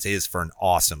out, and it is for an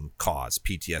awesome cause,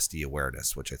 PTSD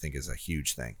awareness, which I think is a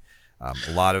huge thing.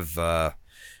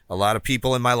 A lot of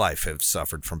people in my life have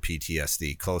suffered from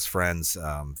PTSD, close friends,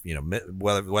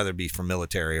 whether it be from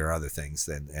military or other things.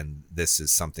 And this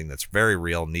is something that's very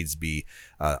real, needs to be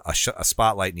a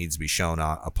spotlight needs to be shown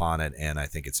upon it. And I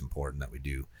think it's important that we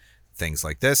do things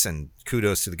like this. And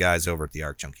kudos to the guys over at the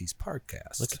Arc Junkies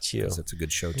podcast. Look at you. That's a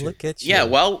good show too. Look at you. Yeah,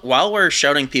 while we're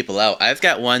shouting people out, I've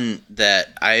got one that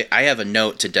I have a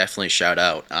note to definitely shout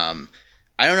out.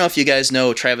 I don't know if you guys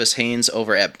know Travis Haynes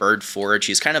over at Bird Forge.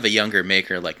 He's kind of a younger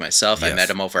maker like myself. Yes. I met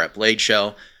him over at Blade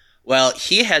Show. Well,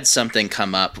 he had something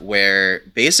come up where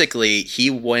basically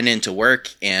he went into work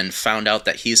and found out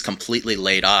that he's completely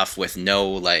laid off with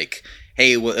no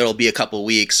hey, it'll be a couple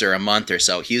weeks or a month or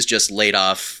so. He's just laid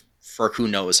off for who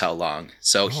knows how long.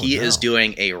 So he is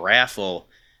doing a raffle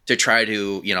to try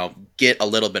to, get a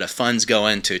little bit of funds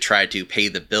going to try to pay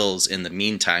the bills in the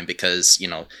meantime, because,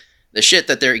 the shit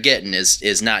that they're getting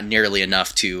is not nearly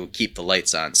enough to keep the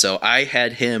lights on. So I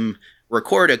had him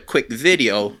record a quick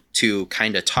video to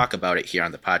kind of talk about it here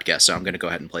on the podcast. So I'm going to go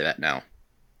ahead and play that now.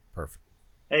 Perfect.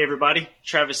 Hey everybody,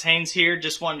 Travis Haynes here.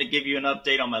 Just wanted to give you an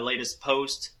update on my latest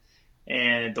post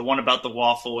and the one about the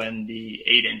waffle and the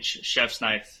 8-inch chef's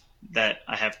knife that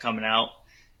I have coming out.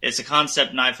 It's a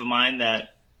concept knife of mine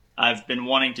that I've been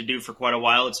wanting to do for quite a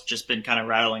while. It's just been kind of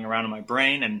rattling around in my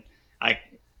brain, and I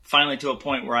finally to a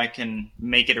point where I can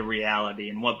make it a reality.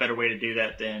 And what better way to do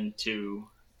that than to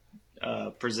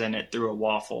present it through a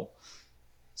waffle?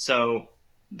 So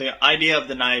the idea of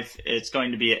the knife, it's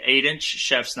going to be an 8-inch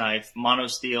chef's knife, mono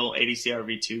steel, ADCR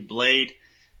V2 blade,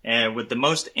 and with the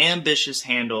most ambitious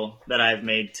handle that I've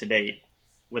made to date,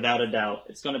 without a doubt.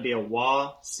 It's going to be a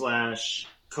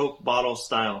Coke bottle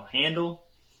style handle.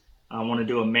 I want to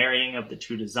do a marrying of the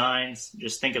two designs.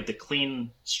 Just think of the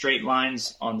clean straight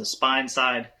lines on the spine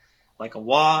side like a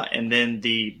wah, and then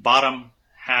the bottom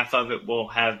half of it will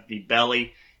have the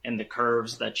belly and the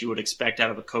curves that you would expect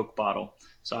out of a Coke bottle.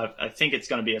 So I think it's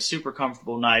going to be a super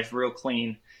comfortable knife, real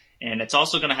clean. And it's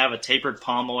also going to have a tapered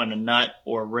pommel and a nut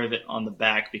or rivet on the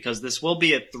back, because this will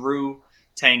be a through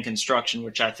tang construction,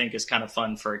 which I think is kind of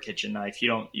fun for a kitchen knife.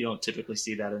 You don't typically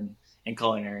see that in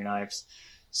culinary knives.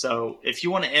 So if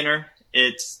you want to enter,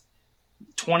 it's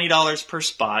 $20 per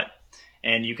spot,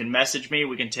 and you can message me.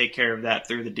 We can take care of that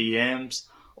through the DMs,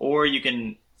 or you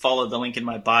can follow the link in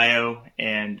my bio,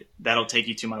 and that'll take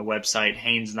you to my website,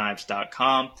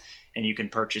 HaynesKnives.com, and you can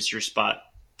purchase your spot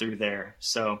through there.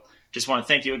 So just want to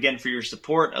thank you again for your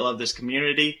support. I love this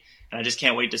community, and I just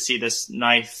can't wait to see this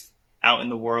knife out in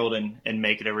the world and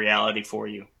make it a reality for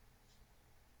you.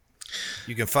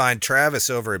 You can find Travis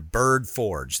over at Bird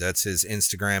Forge. That's his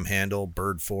Instagram handle,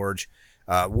 Bird Forge.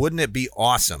 Wouldn't it be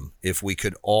awesome if we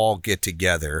could all get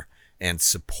together and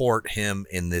support him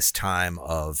in this time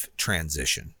of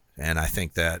transition? And I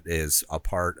think that is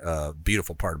a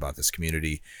beautiful part about this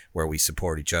community, where we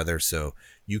support each other. So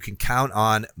you can count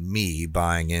on me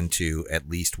buying into at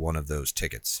least one of those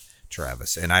tickets,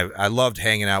 Travis. And I loved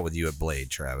hanging out with you at Blade,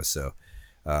 Travis. So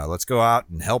let's go out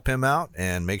and help him out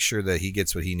and make sure that he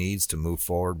gets what he needs to move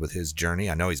forward with his journey.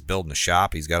 I know he's building a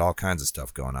shop. He's got all kinds of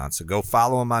stuff going on. So go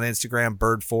follow him on Instagram,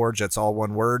 Bird Forge. That's all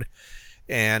one word.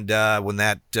 And when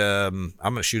that, I'm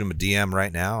going to shoot him a DM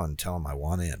right now and tell him I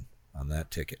want in on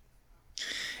that ticket.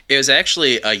 It was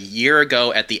actually a year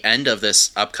ago at the end of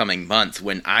this upcoming month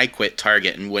when I quit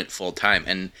Target and went full time.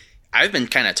 And I've been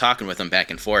kind of talking with him back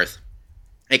and forth.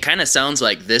 It kind of sounds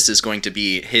like this is going to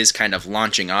be his kind of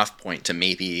launching off point to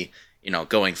maybe,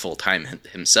 going full time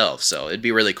himself. So it'd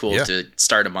be really cool to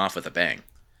start him off with a bang.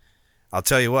 I'll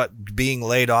tell you what, being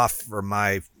laid off for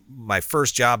my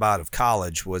first job out of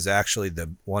college was actually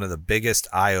one of the biggest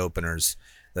eye openers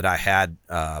that I had,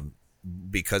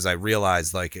 because I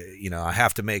realized I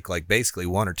have to make basically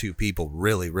one or two people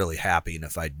really, really happy. And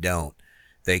if I don't,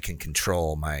 they can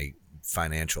control my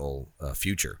financial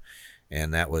future.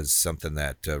 And that was something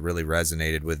that really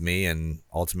resonated with me and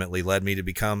ultimately led me to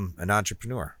become an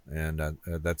entrepreneur. And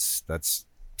that's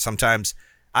sometimes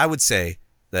I would say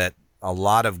that a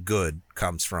lot of good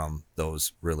comes from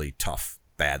those really tough,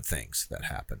 bad things that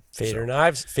happen. Fader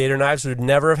knives would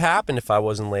never have happened if I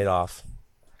wasn't laid off.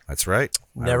 That's right.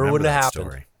 Never would have happened.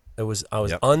 Story. I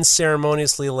was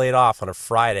unceremoniously laid off on a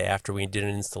Friday after we did an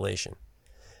installation.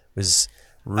 It was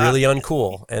really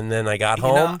uncool. And then I got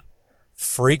home,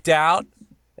 freaked out,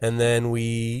 and then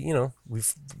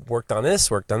we've worked on this,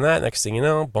 worked on that. Next thing you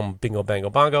know, boom, bingo, bango,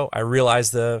 bongo. I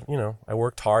realized I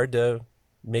worked hard to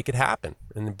make it happen.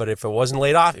 But if it wasn't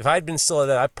laid off, if I had been still at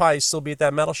that, I'd probably still be at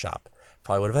that metal shop.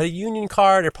 Probably would have had a union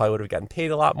card. I probably would have gotten paid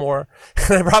a lot more.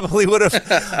 I probably would have,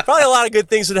 probably a lot of good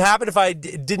things would have happened if I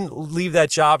didn't leave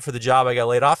that job for the job I got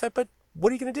laid off at. But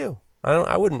what are you going to do?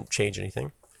 I wouldn't change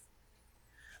anything.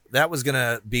 That was going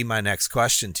to be my next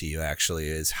question to you, actually,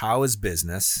 is how is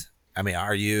business? I mean,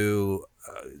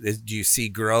 do you see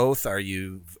growth? Are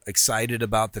you excited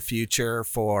about the future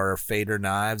for Fader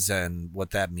Knives and what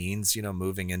that means,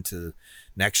 moving into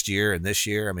next year and this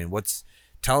year? I mean,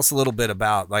 tell us a little bit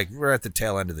about, we're at the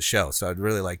tail end of the show, so I'd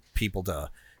really like people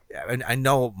to, I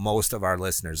know most of our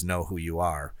listeners know who you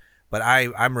are, but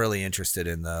I'm really interested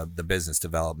in the business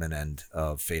development end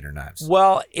of Fader Knives.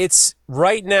 Well, it's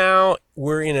right now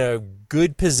we're in a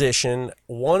good position.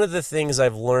 One of the things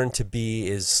I've learned to be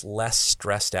is less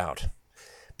stressed out,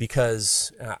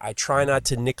 because I try not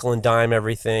to nickel and dime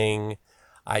everything.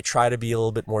 I try to be a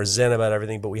little bit more zen about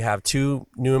everything, but we have 2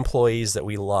 new employees that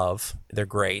we love. They're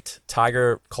great.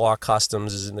 Tiger Claw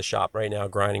Customs is in the shop right now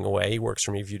grinding away. He works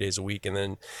for me a few days a week. And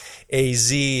then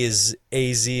AZ is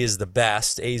the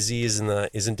best. AZ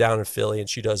isn't down in Philly, and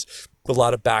she does a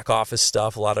lot of back office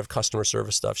stuff, a lot of customer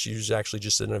service stuff. She was actually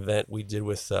just at an event we did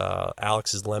with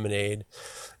Alex's Lemonade,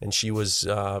 and she was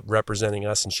representing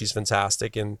us, and she's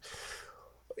fantastic. And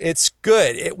it's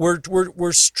good.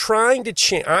 We're trying to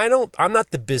change. I'm not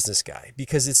the business guy,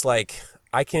 because it's like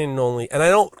I don't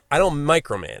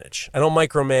micromanage. I don't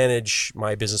micromanage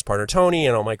my business partner Tony.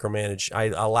 I don't micromanage. I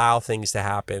allow things to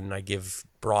happen. I give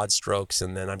broad strokes,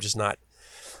 and then I'm not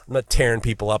tearing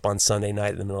people up on Sunday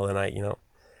night in the middle of the night,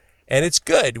 And it's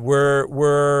good.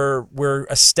 We're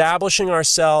establishing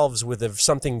ourselves with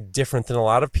something different than a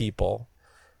lot of people.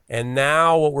 And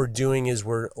now what we're doing is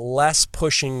we're less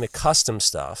pushing the custom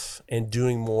stuff and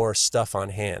doing more stuff on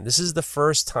hand. This is the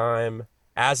first time,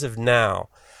 as of now,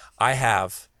 I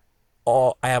have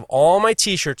all my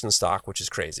t-shirts in stock, which is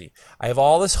crazy. I have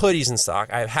all this hoodies in stock.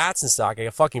 I have hats in stock. I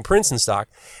have fucking prints in stock.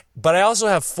 But I also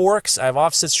have forks. I have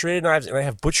offset serrated knives, and I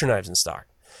have butcher knives in stock.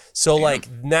 So like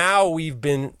now we've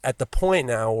been at the point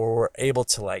now where we're able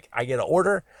to, like, I get an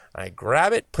order, I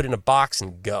grab it, put it in a box,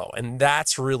 and go. And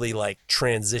that's really like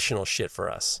transitional shit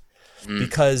for us,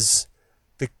 because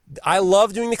I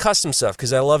love doing the custom stuff,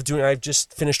 because I've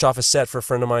just finished off a set for a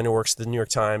friend of mine who works at the New York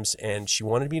Times, and she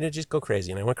wanted me to just go crazy,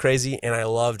 and I went crazy, and I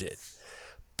loved it.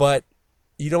 But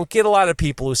you don't get a lot of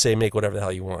people who say make whatever the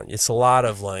hell you want. It's a lot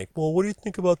of like, well, what do you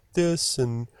think about this,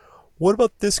 and what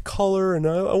about this color? And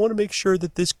I want to make sure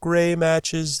that this gray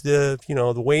matches the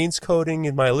wainscoting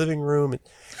in my living room.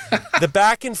 The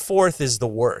back and forth is the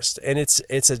worst, and it's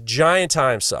a giant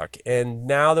time suck. And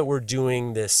now that we're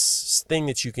doing this thing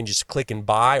that you can just click and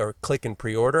buy or click and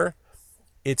pre-order,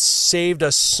 it's saved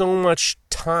us so much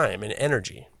time and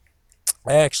energy.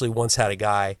 I actually once had a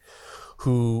guy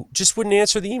who just wouldn't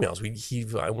answer the emails.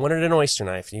 I wanted an oyster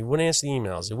knife, and he wouldn't answer the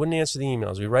emails. He wouldn't answer the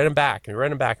emails. We write him back, and we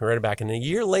write him back, and we write him back. And a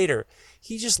year later,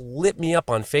 he just lit me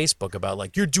up on Facebook about,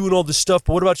 like, you're doing all this stuff,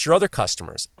 but what about your other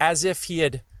customers? As if he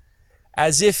had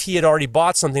already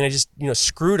bought something. I just,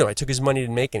 screwed him. I took his money,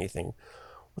 didn't make anything.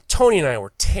 Well, Tony and I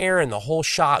were tearing the whole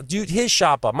shop, his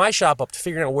shop up, my shop up, to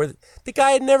figure out where the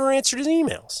guy had never answered his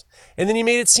emails. And then he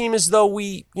made it seem as though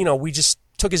we just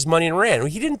took his money and ran.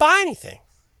 He didn't buy anything,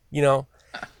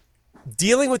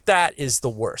 Dealing with that is the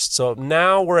worst. So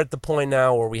now we're at the point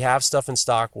now where we have stuff in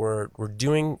stock. We're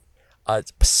doing a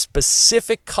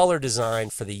specific color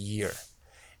design for the year.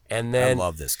 And then I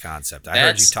love this concept. I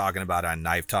heard you talking about it on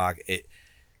Knife Talk.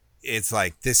 It's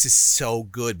like, this is so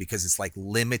good because it's like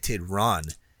limited run,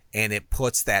 and it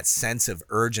puts that sense of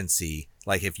urgency.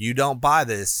 Like, if you don't buy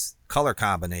this color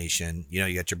combination,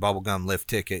 you got your bubblegum lift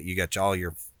ticket, you got all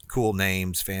your cool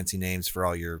names, fancy names for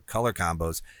all your color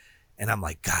combos. And I'm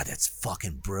like, God, that's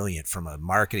fucking brilliant from a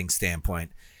marketing standpoint.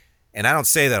 And I don't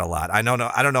say that a lot. I don't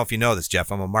know if you know this,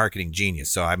 Jeff. I'm a marketing genius.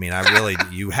 So, I mean,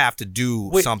 you have to do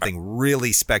something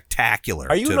really spectacular.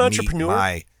 Are you an entrepreneur?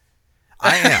 I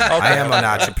am. Okay. I am an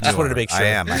entrepreneur. Just wanted to make sure. I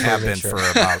am. I have been for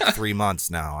about 3 months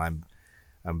now. I'm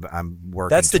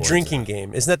working. That's the drinking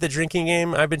game. Isn't that the drinking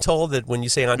game? I've been told that when you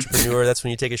say entrepreneur, that's when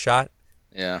you take a shot.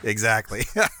 Yeah. Exactly.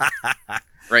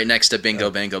 Right next to Bingo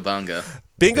Bango Bongo.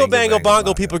 Bingo Bango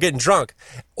Bongo, people are getting drunk.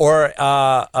 Or,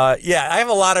 I have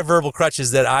a lot of verbal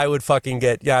crutches that I would fucking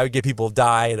get. Yeah, I would get people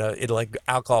die in like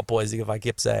alcohol poisoning if I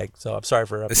kept saying. So I'm sorry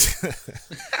for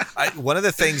One of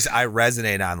the things I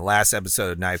resonate on, last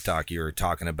episode of Knife Talk, you were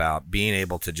talking about being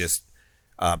able to just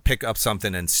pick up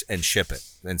something and ship it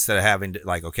instead of having to,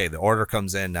 like, okay, the order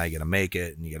comes in, now you got to make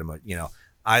it, and you got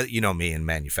to, me in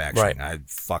manufacturing. Right. I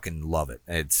fucking love it.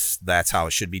 That's how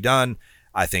it should be done.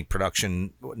 I think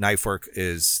production knife work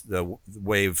is the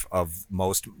wave of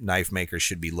most knife makers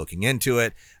should be looking into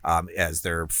it as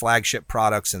their flagship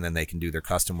products, and then they can do their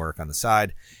custom work on the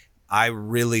side. I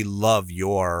really love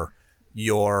your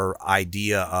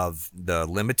idea of the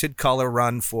limited color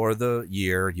run for the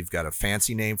year. You've got a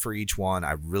fancy name for each one.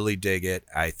 I really dig it.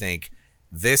 I think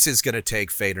this is going to take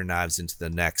Fader Knives into the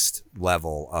next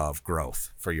level of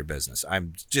growth for your business.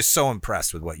 I'm just so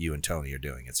impressed with what you and Tony are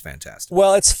doing. It's fantastic.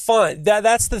 Well, it's fun.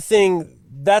 That's the thing.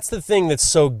 That's the thing that's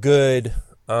so good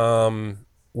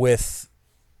with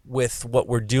what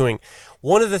we're doing.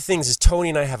 One of the things is Tony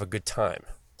and I have a good time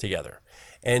together.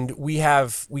 And we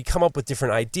come up with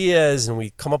different ideas, and we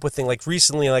come up with things. Like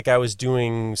recently, like I was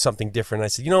doing something different. I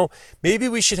said, maybe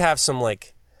we should have some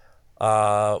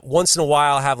once in a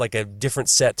while have like a different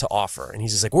set to offer. And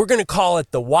he's just like, we're going to call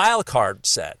it the wild card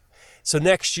set. So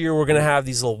next year we're going to have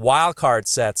these little wild card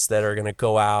sets that are going to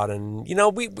go out, and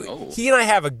he and I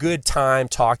have a good time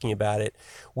talking about it.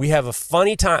 We have a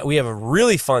funny time. We have a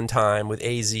really fun time with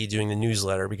AZ doing the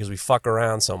newsletter because we fuck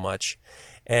around so much,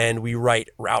 and we write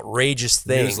outrageous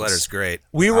things. Newsletter's great.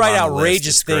 We write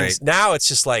outrageous things. Great. Now it's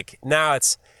just like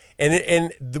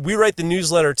we write the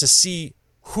newsletter to see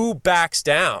who backs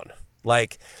down.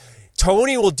 Like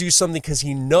Tony will do something because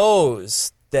he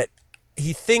knows that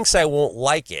he thinks I won't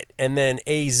like it. And then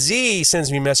AZ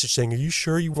sends me a message saying, are you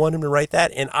sure you want him to write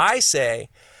that? And I say,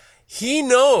 he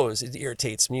knows it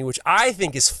irritates me, which I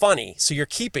think is funny. So you're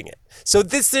keeping it. So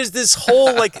there's this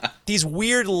whole like these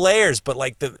weird layers, but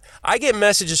like I get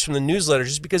messages from the newsletter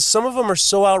just because some of them are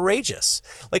so outrageous.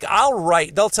 Like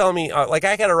they'll tell me like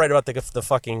I got to write about the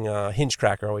fucking hinge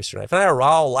cracker oyster knife. And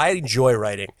I enjoy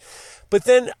writing. But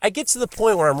then I get to the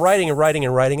point where I'm writing. And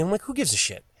I'm like, who gives a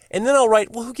shit? And then I'll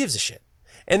write, well, who gives a shit?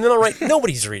 And then I'll write,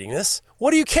 nobody's reading this.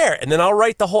 What do you care? And then I'll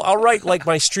write like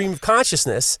my stream of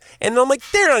consciousness. And I'm like,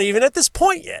 they're not even at this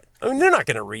point yet. I mean, they're not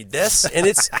going to read this. And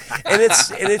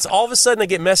it's all of a sudden I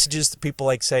get messages to people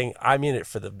like saying, I'm in it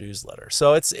for the newsletter.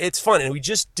 So it's fun. And we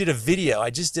just did a video. I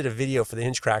just did a video for the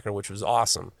Hinge Cracker, which was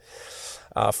awesome.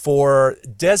 For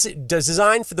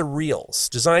design for reels.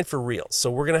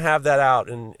 So we're gonna have that out,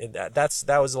 and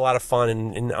that was a lot of fun.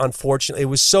 And unfortunately, it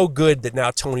was so good that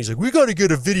now Tony's like, we got to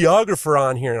get a videographer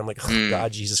on here, and I'm like, oh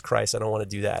God, Jesus Christ, I don't want to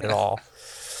do that at all.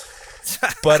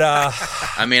 But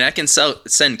I mean, I can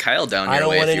send Kyle down your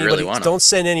way if you really want. Don't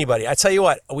send anybody. I tell you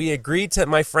what, we agreed to.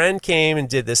 My friend came and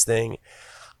did this thing.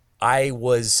 I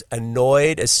was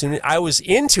annoyed as soon as I was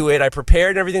into it. I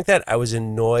prepared and everything like that. I was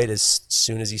annoyed as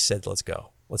soon as he said, let's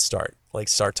go. Let's start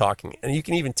talking. And you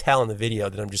can even tell in the video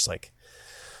that I'm just like,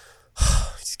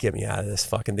 just get me out of this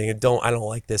fucking thing. I don't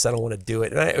like this. I don't want to do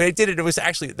it. And I did it. It was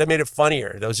actually, that made it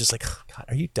funnier. That was just like, oh God,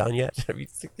 are you done yet?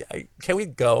 Can we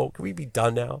go? Can we be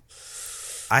done now?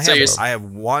 I have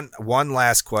one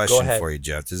last question for you,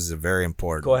 Jeff. This is a very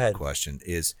important question.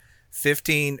 Is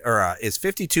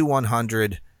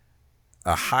 52100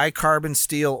 a high carbon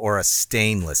steel or a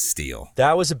stainless steel?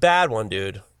 That was a bad one,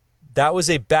 dude. That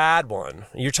was a bad one.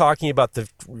 You're talking about the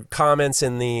comments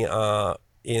in the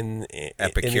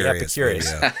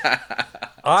Epicurious.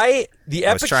 I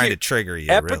was trying to trigger you.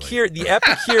 The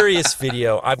Epicurious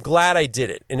video. I'm glad I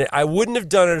did it, and I wouldn't have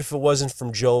done it if it wasn't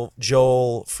from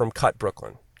Joel from Cut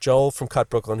Brooklyn. Joel from Cut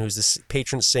Brooklyn, who's the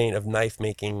patron saint of knife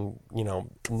making,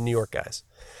 New York guys.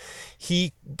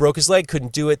 He broke his leg,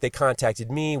 couldn't do it. They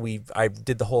contacted me. I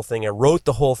did the whole thing. I wrote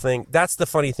the whole thing. That's the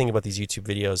funny thing about these YouTube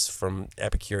videos from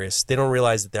Epicurious. They don't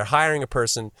realize that they're hiring a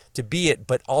person to be it,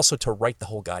 but also to write the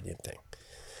whole goddamn thing.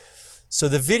 So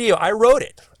the video, I wrote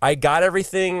it. I got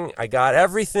everything. I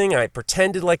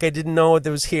pretended like I didn't know what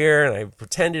was here, and I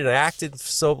acted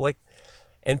so like.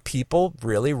 And people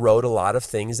really wrote a lot of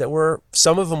things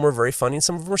some of them were very funny and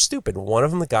some of them were stupid. One of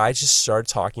them, the guy just started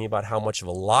talking about how much of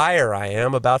a liar I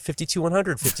am about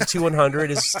 52100.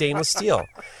 52100 is stainless steel.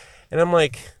 And I'm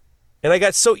like, and I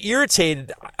got so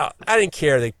irritated. I didn't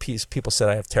care that people said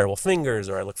I have terrible fingers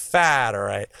or I look fat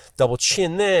or I double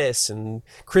chin this and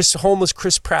homeless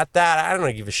Chris Pratt that. I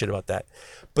don't give a shit about that.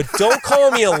 But don't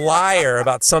call me a liar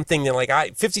about something that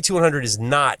 52100 is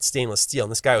not stainless steel.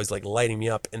 And this guy was like lighting me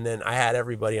up. And then I had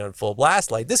everybody on full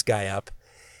blast light this guy up.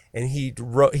 And he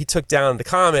took down the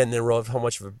comment and then wrote how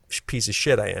much of a piece of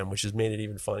shit I am, which has made it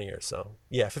even funnier. So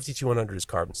yeah, 52100 is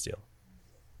carbon steel.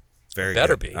 Very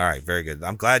better good. Be. All right, very good.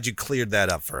 I'm glad you cleared that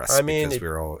up for us. I mean, because we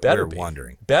were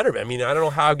wondering. Better be. I mean, I don't know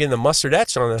how I'm getting the mustard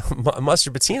etch on the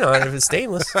mustard patina on it if it's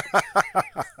stainless.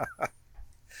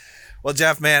 Well,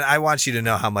 Jeff, man, I want you to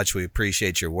know how much we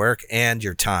appreciate your work and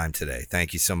your time today.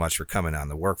 Thank you so much for coming on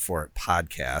the Work For It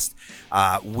podcast.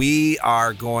 We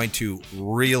are going to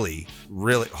really,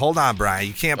 really hold on, Brian.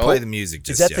 You can't play the music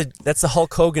just yet. That's the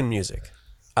Hulk Hogan music.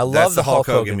 I love the Hulk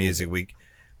Hogan music.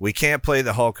 We can't play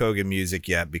the Hulk Hogan music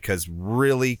yet because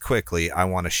really quickly I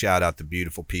want to shout out the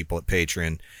beautiful people at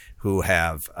Patreon who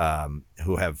have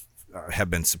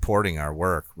been supporting our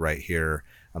work right here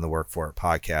on the Work For It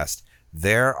podcast.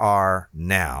 There are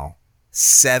now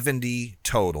 70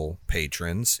 total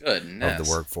patrons of the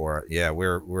Work For It. Yeah,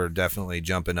 we're definitely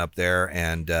jumping up there.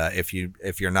 And if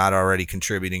you're not already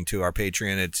contributing to our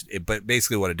Patreon, but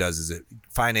basically what it does is it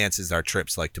finances our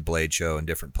trips like to Blade Show and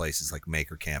different places like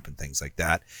Maker Camp and things like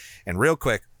that. And real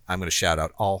quick, I'm going to shout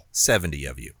out all 70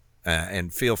 of you,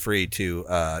 and feel free to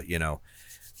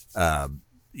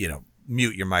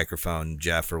mute your microphone,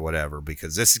 Jeff, or whatever,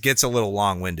 because this gets a little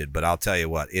long-winded, but I'll tell you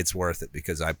what, it's worth it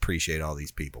because I appreciate all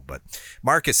these people. But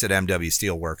Marcus at MW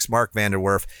Steelworks, Mark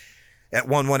Vanderwerf, At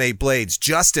 118 Blades,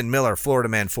 Justin Miller, Florida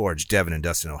Man Forge, Devin and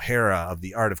Dustin O'Hara of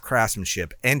the Art of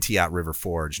Craftsmanship, Entiat River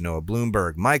Forge, Noah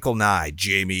Bloomberg, Michael Nye,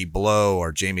 Jamie Blow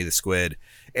or Jamie the Squid,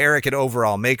 Eric at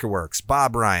Overall Makerworks,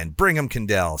 Bob Ryan, Brigham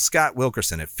Condell, Scott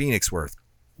Wilkerson at Phoenix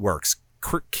Works,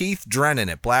 Keith Drennan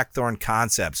at Blackthorn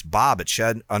Concepts, Bob at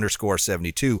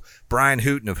Shed_72, Brian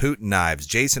Hooten of Hooten Knives,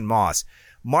 Jason Moss,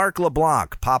 Mark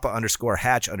LeBlanc,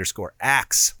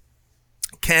 Papa_Hatch_Axe,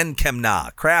 Ken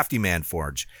Kemna, Crafty Man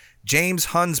Forge, James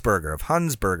Hunsberger of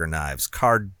Hunsberger Knives,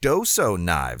 Cardoso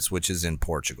Knives, which is in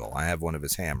Portugal. I have one of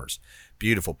his hammers.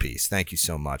 Beautiful piece. Thank you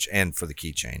so much. And for the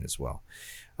keychain as well.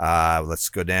 Let's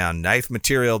go down.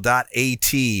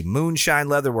 KnifeMaterial.at, Moonshine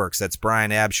Leatherworks. That's Brian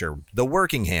Absher. The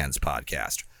Working Hands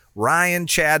Podcast. Ryan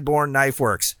Chadbourne Knife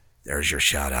Works. There's your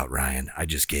shout out, Ryan. I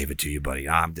just gave it to you, buddy.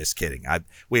 I'm just kidding.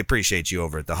 We appreciate you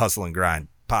over at the Hustle and Grind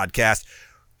Podcast.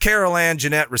 Carol Ann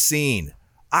Jeanette Racine.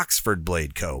 Oxford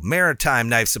Blade Co.,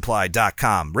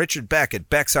 MaritimeKnifeSupply.com, Richard Beck at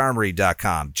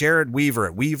BecksArmory.com, Jared Weaver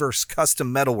at Weaver's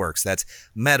Custom Metalworks, that's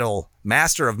metal,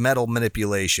 master of metal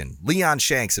manipulation, Leon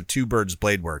Shanks of Two Birds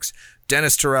Blade Works,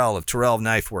 Dennis Terrell of Terrell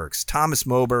Knife Works, Thomas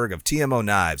Moberg of TMO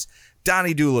Knives,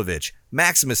 Donnie Dulovich,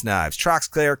 Maximus Knives,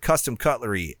 Troxclair Custom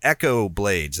Cutlery, Echo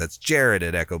Blades, that's Jared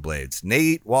at Echo Blades,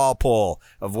 Nate Walpole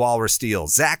of Walrus Steel,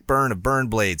 Zach Byrne of Burn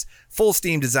Blades, Full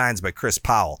Steam Designs by Chris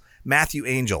Powell, Matthew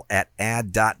Angel at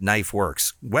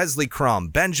Ad.KnifeWorks, Wesley Crum,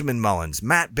 Benjamin Mullins,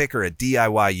 Matt Bicker at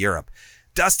DIY Europe,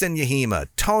 Dustin Yahima,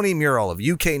 Tony Murrell of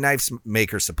UK Knife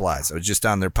Maker Supplies. I was just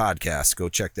on their podcast. Go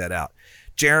check that out.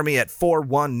 Jeremy at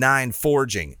 419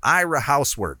 Forging, Ira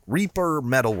Housework, Reaper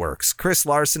Metalworks, Chris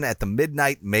Larson at the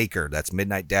Midnight Maker. That's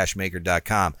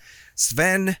midnight-maker.com.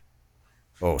 Sven,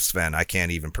 I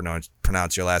can't even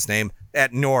pronounce your last name,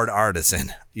 at Nord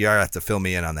Artisan. You have to fill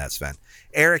me in on that, Sven.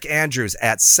 Eric Andrews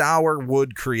at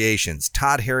Sourwood Creations,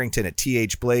 Todd Harrington at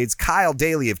TH Blades, Kyle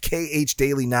Daly of KH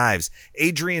Daily Knives,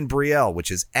 Adrian Brielle,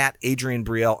 which is at Adrian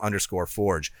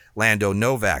Brielle_Forge, Lando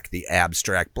Novak, the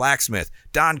Abstract Blacksmith,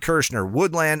 Don Kirshner,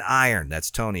 Woodland Iron,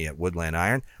 that's Tony at Woodland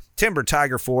Iron, Timber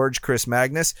Tiger Forge, Chris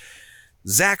Magnus,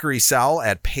 Zachary Sowell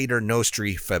at Pater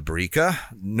Nostri Fabrica,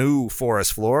 New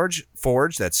Forest Forge,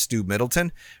 that's Stu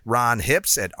Middleton, Ron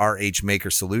Hips at RH Maker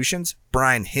Solutions,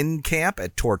 Brian Hindkamp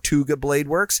at Tortuga Blade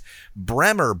Works,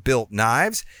 Bremer Built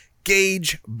Knives,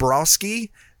 Gage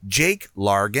Broski, Jake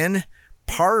Largan,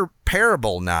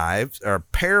 Parable Knives, or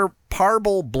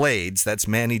Parble Blades, that's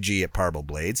Manny G at Parble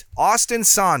Blades, Austin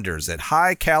Saunders at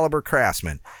High Caliber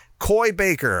Craftsman, Coy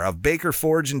Baker of Baker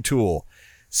Forge and Tool,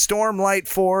 Stormlight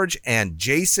Forge, and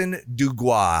Jason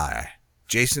Duguay.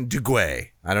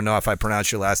 I don't know if I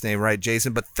pronounced your last name right,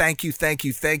 Jason, but thank you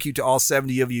to all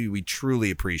 70 of you. We truly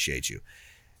appreciate you.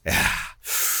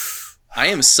 I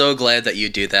am so glad that you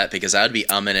do that because I would be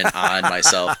umming and ahhing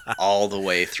myself all the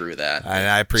way through that.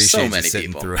 I appreciate so you many sitting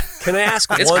people. through it. Can I ask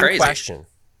one crazy. question?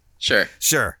 Sure.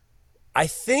 I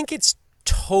think it's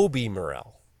Toby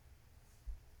Morell.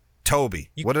 Toby.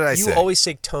 What did I say? You always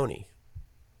say Tony.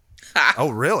 Oh,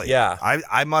 really? Yeah.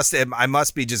 I must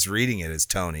be just reading it as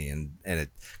Tony, and it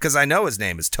because I know his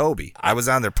name is Toby. I was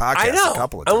on their podcast a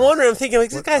couple of times. I'm thinking, like,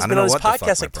 this guy's been on his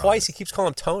podcast like twice. He keeps calling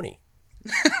him Tony.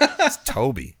 It's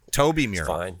Toby. Toby Murrell. It's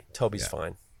fine. Toby's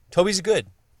fine. Toby's good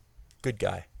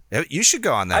guy. You should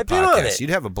go on that I've podcast. been on it. You'd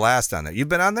have a blast on there. You've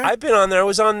been on there? I've been on there. I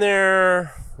was on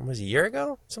there, was it a year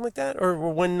ago? Something like that? Or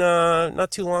when,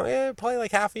 not too long, probably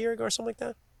like half a year ago or something like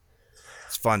that.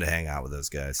 It's fun to hang out with those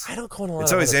guys. I don't go on a lot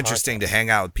It's of always other interesting podcasts. to hang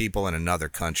out with people in another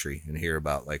country and hear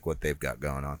about like what they've got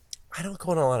going on. I don't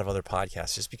go on a lot of other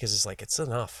podcasts just because it's like it's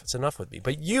enough. It's enough with me.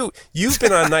 But you've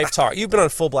been on Knife Talk. You've been on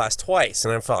Full Blast twice,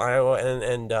 and I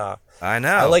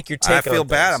know. I like your take. I feel on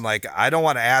bad. things. I'm like, I don't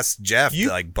want to ask Jeff to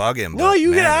like bug him. No, but,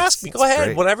 you man, can ask me. Go ahead,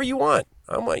 great. whatever you want.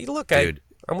 Dude,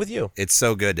 I'm with you. It's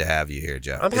so good to have you here,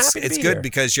 Jeff. I'm happy to It's be good here.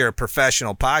 because you're a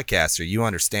professional podcaster. You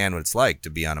understand what it's like to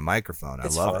be on a microphone. I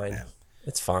love fine. it, man.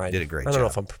 It's fine. You did a great I don't know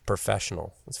job. if I'm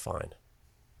professional. It's fine.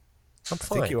 I'm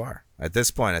fine. I think you are. At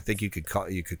this point, I think you could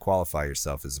qualify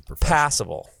yourself as a professional.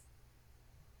 Passable.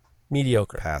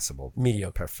 Mediocre. Passable.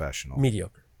 Mediocre. Professional.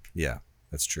 Mediocre. Yeah,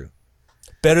 that's true.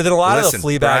 Better than a lot of the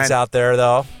flea bags Brian- out there,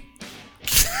 though.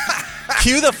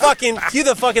 Cue the fucking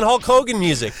Hulk Hogan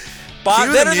music. Bob,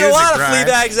 Cue the better than a lot music, of flea Brian.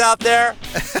 bags out there.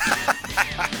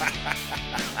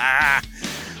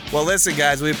 Well, listen,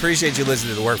 guys, we appreciate you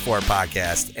listening to the Work For It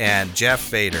podcast and Jeff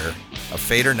Fader of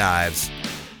Fader Knives,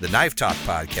 the Knife Talk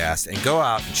podcast, and go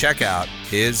out and check out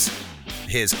his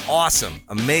awesome,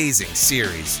 amazing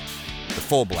series, the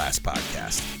Full Blast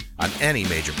podcast, on any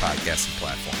major podcasting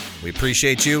platform. We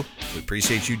appreciate you. We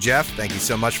appreciate you, Jeff. Thank you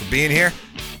so much for being here.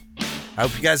 I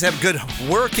hope you guys have a good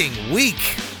working week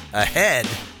ahead.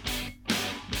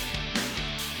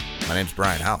 My name's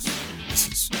Brian House. This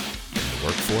is the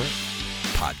Work For It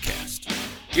podcast.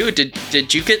 Dude,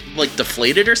 did you get like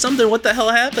deflated or something? What the hell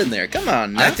happened there? Come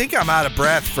on, now. I think I'm out of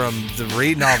breath from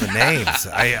reading all the names.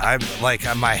 I'm like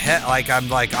on my head, I'm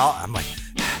like,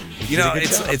 you know,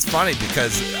 it's funny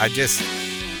because I'm just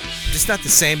not the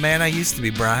same man I used to be,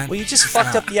 Brian. Well, you just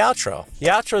fucked up the outro. The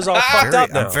outro's all fucked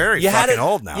up now. I'm very fucking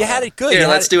old now. You had it good. Here,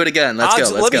 let's do it again. Let's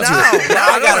go. Let me do it.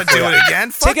 I gotta do it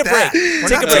again. Fuck Take a break. that.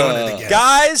 Take a doing it break. again.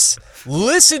 Guys,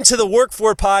 listen to the Work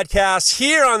For It podcast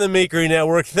here on the Makery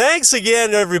Network. Thanks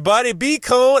again, everybody. B.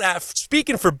 Cone,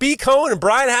 speaking for B. Cone and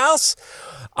Brian House,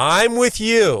 I'm with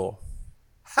you.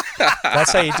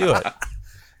 That's how you do it.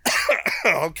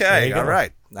 Okay, all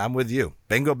right. I'm with you.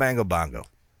 Bingo, bango, bongo.